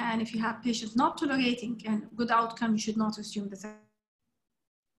all. And if you have patients not tolerating and good outcome, you should not assume the therapy.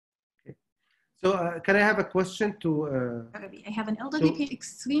 So can I have a question to? I have an elderly patient,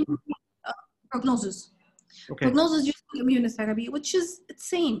 extreme prognosis. Okay. Prognosis using immunotherapy, which is the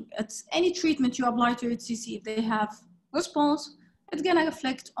same. It's any treatment you apply to HCC. If they have response, it's gonna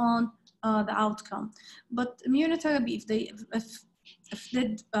reflect on the outcome. But immunotherapy, if they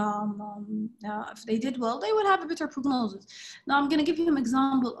did well, they would have a better prognosis. Now I'm gonna give you an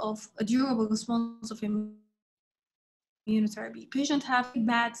example of a durable response of immunotherapy. Patient have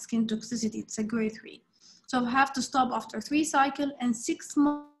bad skin toxicity, it's a grade 3. So I have to stop after 3 cycles, and 6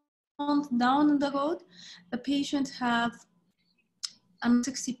 months down the road, the patient have a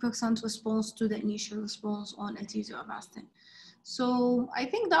 60% response to the initial response on atezolizumab. So I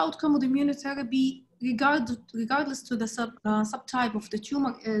think the outcome with immunotherapy, regardless to the subtype of the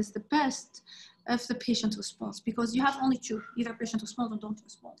tumor, is the best if the patient responds, because you have only 2, either patient responds or don't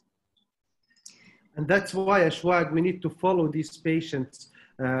respond. And that's why, Ashwag, we need to follow these patients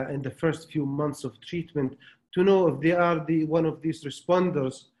in the first few months of treatment to know if they are one of these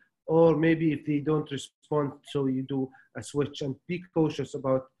responders, or maybe if they don't respond, so you do a switch, and be cautious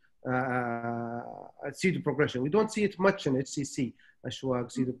about pseudoprogression. We don't see it much in HCC, Ashwag,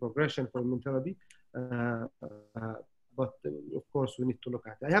 pseudoprogression for immunotherapy, but of course we need to look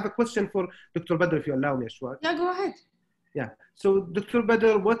at it. I have a question for Dr. Badr, if you allow me, Ashwag. Yeah, go ahead. Yeah, so Dr.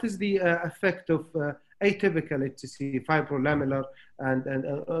 Badr, what is the effect of atypical HCC, fibrolamellar, and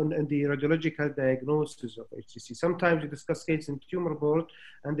the radiological diagnosis of HCC? Sometimes you discuss cases in tumor board,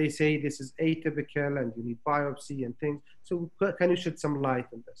 and they say this is atypical and you need biopsy and things. So can you shed some light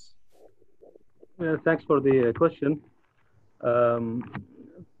on this? Thanks for the question.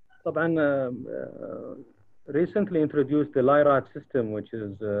 Recently introduced the LIRAD system, which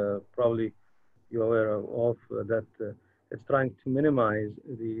is probably you're aware of, that it's trying to minimize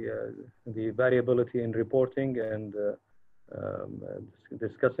the variability in reporting and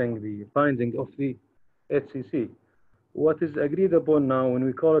discussing the finding of the HCC. What is agreed upon now, when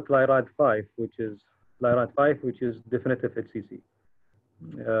we call it LIRAD 5, which is definitive HCC,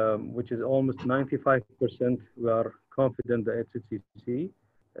 which is almost 95%. We are confident that it's HCC.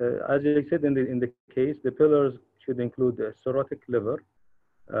 As I said in the case, the pillars should include the cirrhotic liver.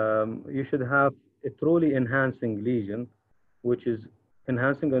 You should have a truly enhancing lesion, which is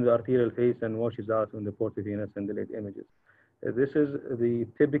enhancing on the arterial face and washes out on the portovenous and delayed images. This is the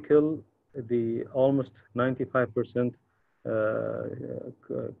typical, the almost 95%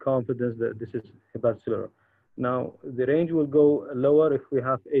 confidence that this is hepatocellular. Now, the range will go lower if we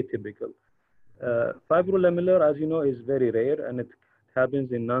have atypical. Fibrolamellar, as you know, is very rare, and it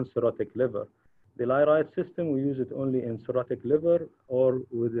happens in non-cirrhotic liver. The LIRAD system, we use it only in cirrhotic liver or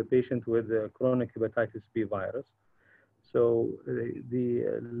with a patient with chronic hepatitis B virus. So the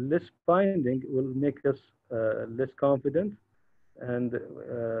less finding will make us less confident. And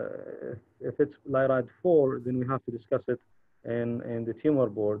if it's LIRAD 4, then we have to discuss it in the tumor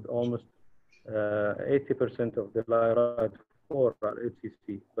board. Almost 80% of the LIRAD 4 are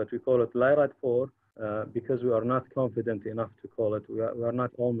HCC, but we call it LIRAD 4 because we are not confident enough to call it. We are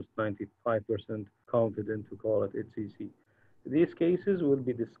not almost 95% confident to call it HCC. These cases will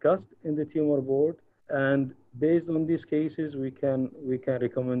be discussed in the tumor board, and based on these cases, we can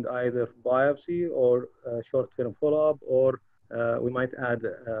recommend either biopsy or short-term follow-up or We might add,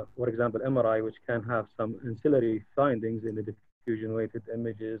 for example, MRI, which can have some ancillary findings in the diffusion-weighted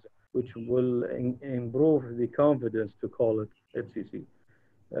images, which will improve the confidence to call it HCC.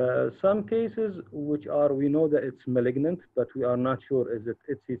 Some cases which are, we know that it's malignant, but we are not sure is it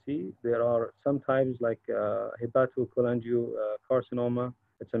HCC. There are some types like hepatocellular carcinoma.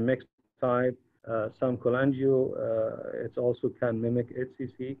 It's a mixed type. Some cholangio, it also can mimic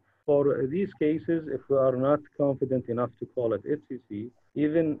HCC. For these cases, if we are not confident enough to call it HCC,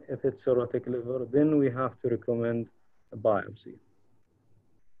 even if it's cirrhotic liver, then we have to recommend a biopsy,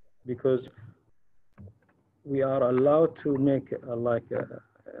 because we are allowed to make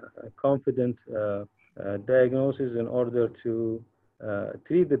a confident diagnosis in order to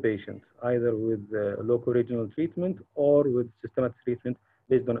treat the patient, either with local regional treatment or with systematic treatment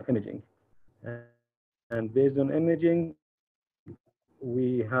based on imaging. And based on imaging,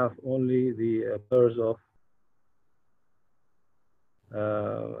 we have only the pairs of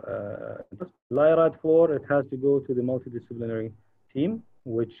LIRAD4. It has to go to the multidisciplinary team,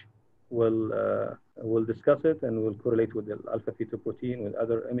 which will discuss it and will correlate with the alpha-fetoprotein with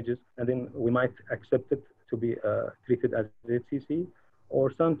other images, and then we might accept it to be treated as HCC,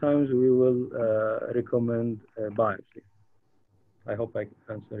 or sometimes we will recommend biopsy. I hope I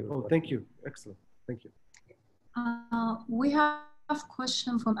answered your question. Thank you. Excellent. Thank you. We have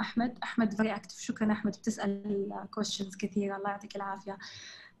question from Ahmed. Ahmed very active. شكرا أحمد بتسأل questions كثيرة. الله يعطيك العافية.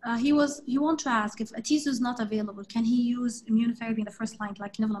 He want to ask if atezo is not available, can he use immunotherapy in the first line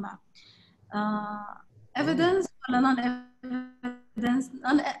like nivolumab? Evidence or non-evidence?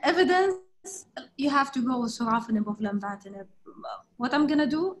 Non-evidence, you have to go with sorafenib or lenvatinib. What I'm gonna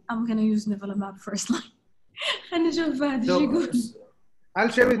do, I'm gonna use nivolumab first line. خلينا نشوف هذا شو يقول. I'll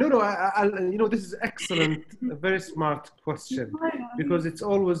share. No, this is excellent, a very smart question, because it's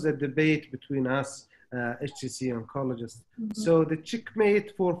always a debate between us, HCC oncologists. So the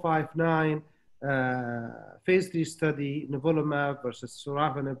Checkmate 459 phase 3 study, nivolumab versus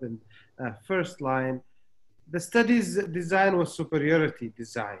sorafenib in first line, the study's design was superiority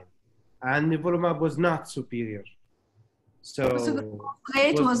design, and nivolumab was not superior. So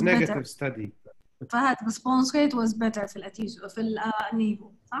it was negative better. Study. فهد response rate was better في الاتيزو في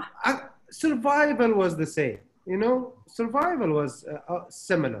النيفو صح؟ Survival was the same, survival was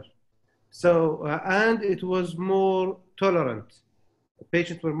similar. So and it was more tolerant. The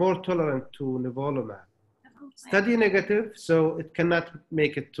patients were more tolerant to nivolumab. Study negative, so it cannot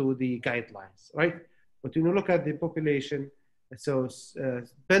make it to the guidelines, right? But when you look at the population, so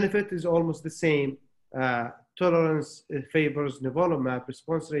benefit is almost the same. Tolerance favors nivolumab,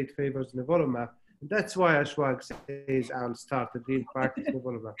 response rate favors nivolumab. That's why Ashwag says I'll start the real practice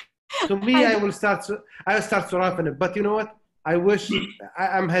nivolumab. To me, I'll start sorafenib, but you know what? I wish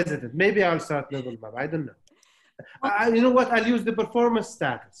I'm hesitant. Maybe I'll start nivolumab. I don't know. You know what? I'll use the performance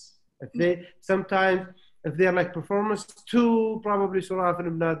status. If they're like performance 2, probably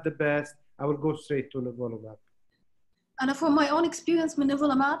sorafenib not the best. I will go straight to nivolumab. And from my own experience with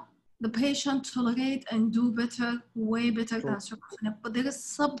nivolumab, the patient tolerate and do better, way better than sorafenib. But there is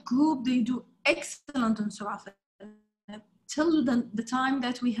subgroup, they do excellent on sorafenib. Till the time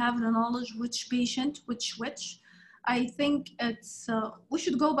that we have the knowledge which patient, which, I think it's, we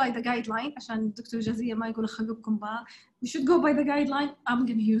should go by the guideline. عشان الدكتور جزية ما يقول أخربكم بقى. We should go by the guideline. I'm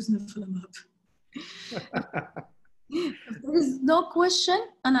going to use nivolumab. If there is no question,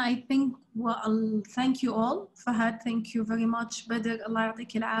 and I think, well, thank you all. Fahad, thank you very much. Badr, Allah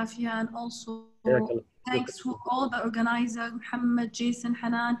يعطيك العافية. And also thanks for all the organizers, Muhammad, Jason,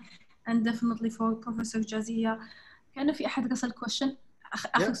 Hanan, and definitely for Professor Jazia. كان في أحد رسل question؟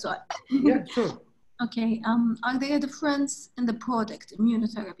 آخر سؤال. Yeah, sure. Okay, are there a difference in the product,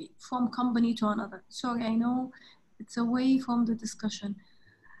 immunotherapy, from company to another? Sorry, I know it's away from the discussion.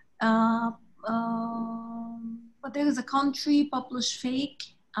 But there is a country published fake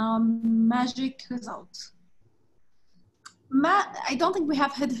magic results. I don't think we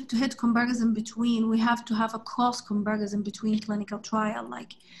have head-to-head comparison between. We have to have a cross comparison between clinical trial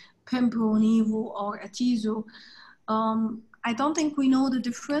like Pembro, Nivo, or Atezo. I don't think we know the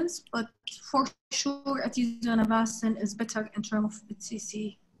difference, but for sure, Atezo and Avastin is better in terms of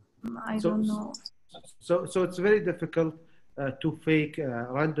HCC. I don't know. So it's very difficult to fake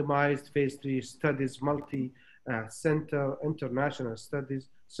randomized phase 3 studies, multi-center international studies.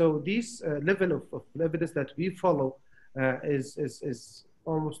 So this level of evidence that we follow is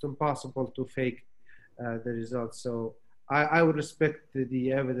almost impossible to fake the results. So I would respect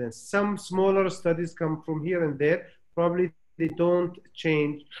the evidence. Some smaller studies come from here and there. Probably they don't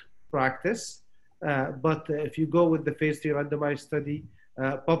change practice. But if you go with the phase 3 randomized study,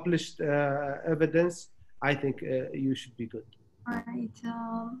 published evidence, I think you should be good. All right.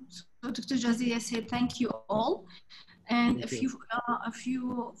 So Dr. Jazia said, thank you all. And if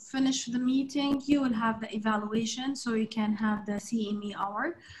you finish the meeting, you will have the evaluation, so you can have the CME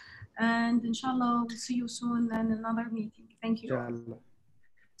hour. And inshallah, we'll see you soon in another meeting. Thank you.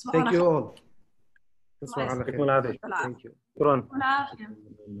 Thank you all. Thank you. شكرا.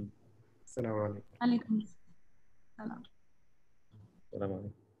 السلام عليكم. عليكم السلام. السلام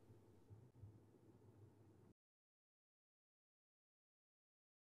عليكم.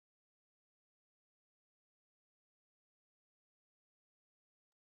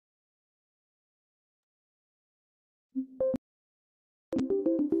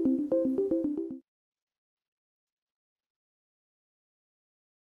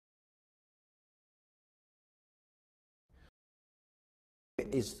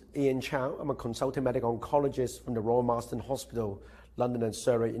 Is Ian Chow. I'm a consultant medical oncologist from the Royal Marsden Hospital, London and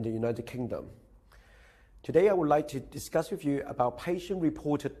Surrey in the United Kingdom. Today, I would like to discuss with you about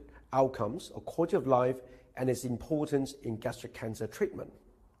patient-reported outcomes or quality of life and its importance in gastric cancer treatment.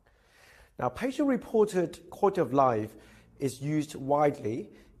 Now, patient-reported quality of life is used widely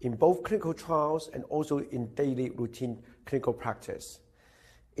in both clinical trials and also in daily routine clinical practice.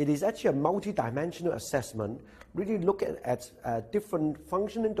 It is actually a multidimensional assessment, really looking at different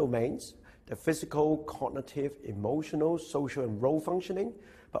functioning domains, the physical, cognitive, emotional, social, and role functioning,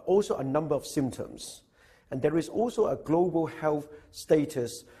 but also a number of symptoms. And there is also a global health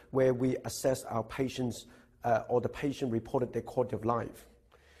status where we assess our patients or the patient reported their quality of life.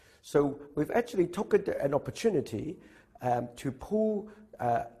 So we've actually taken an opportunity to pull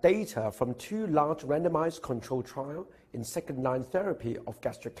data from two large randomized controlled trials in second-line therapy of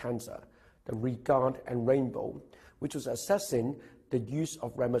gastric cancer, the REGARD and RAINBOW, which was assessing the use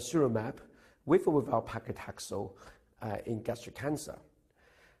of ramucirumab with or without paclitaxel in gastric cancer.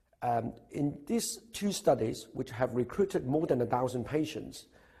 In these two studies, which have recruited more than 1,000 patients,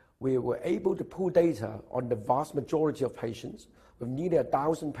 we were able to pull data on the vast majority of patients, with nearly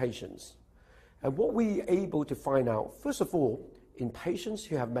 1,000 patients. And what we were able to find out, first of all, in patients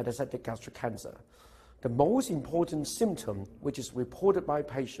who have metastatic gastric cancer, the most important symptom, which is reported by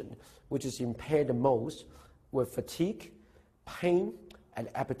patient, which is impaired the most, were fatigue, pain, and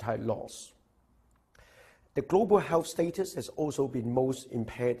appetite loss. The global health status has also been most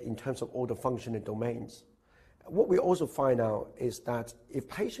impaired in terms of all the functioning domains. What we also find out is that if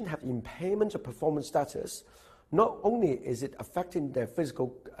patients have impairment of performance status, not only is it affecting their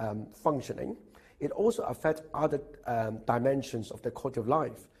physical functioning, it also affects other dimensions of their quality of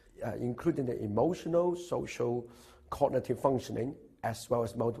life, including the emotional, social, cognitive functioning, as well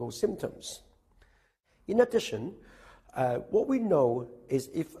as multiple symptoms. In addition, what we know is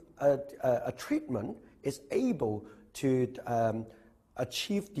if a treatment is able to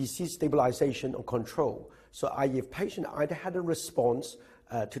achieve disease stabilization or control, so i.e. if patient either had a response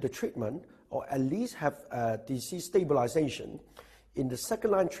to the treatment or at least have disease stabilization, in the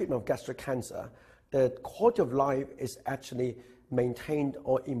second-line treatment of gastric cancer, the quality of life is actually maintained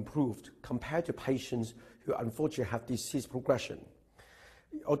or improved compared to patients who unfortunately have disease progression.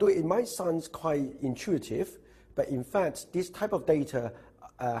 Although it might sound quite intuitive, but in fact, this type of data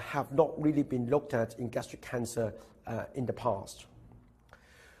have not really been looked at in gastric cancer in the past.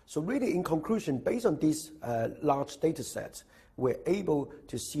 So really, in conclusion, based on these large data sets, we're able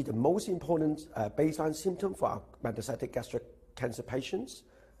to see the most important baseline symptom for our metastatic gastric cancer patients.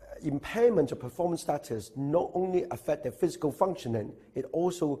 Impairment of performance status not only affect their physical functioning, it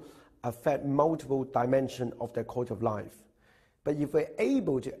also affect multiple dimensions of their quality of life. But if we're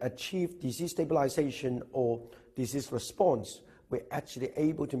able to achieve disease stabilization or disease response, we're actually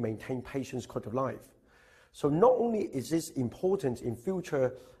able to maintain patients' quality of life. So not only is this important in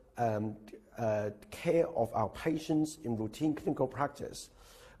future care of our patients in routine clinical practice,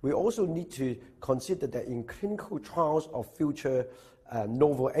 we also need to consider that in clinical trials of future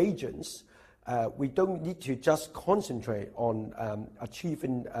novel agents, we don't need to just concentrate on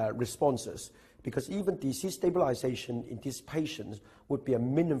achieving responses, because even disease stabilization in these patients would be a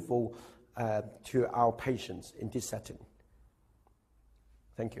meaningful to our patients in this setting.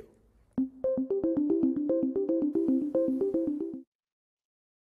 Thank you.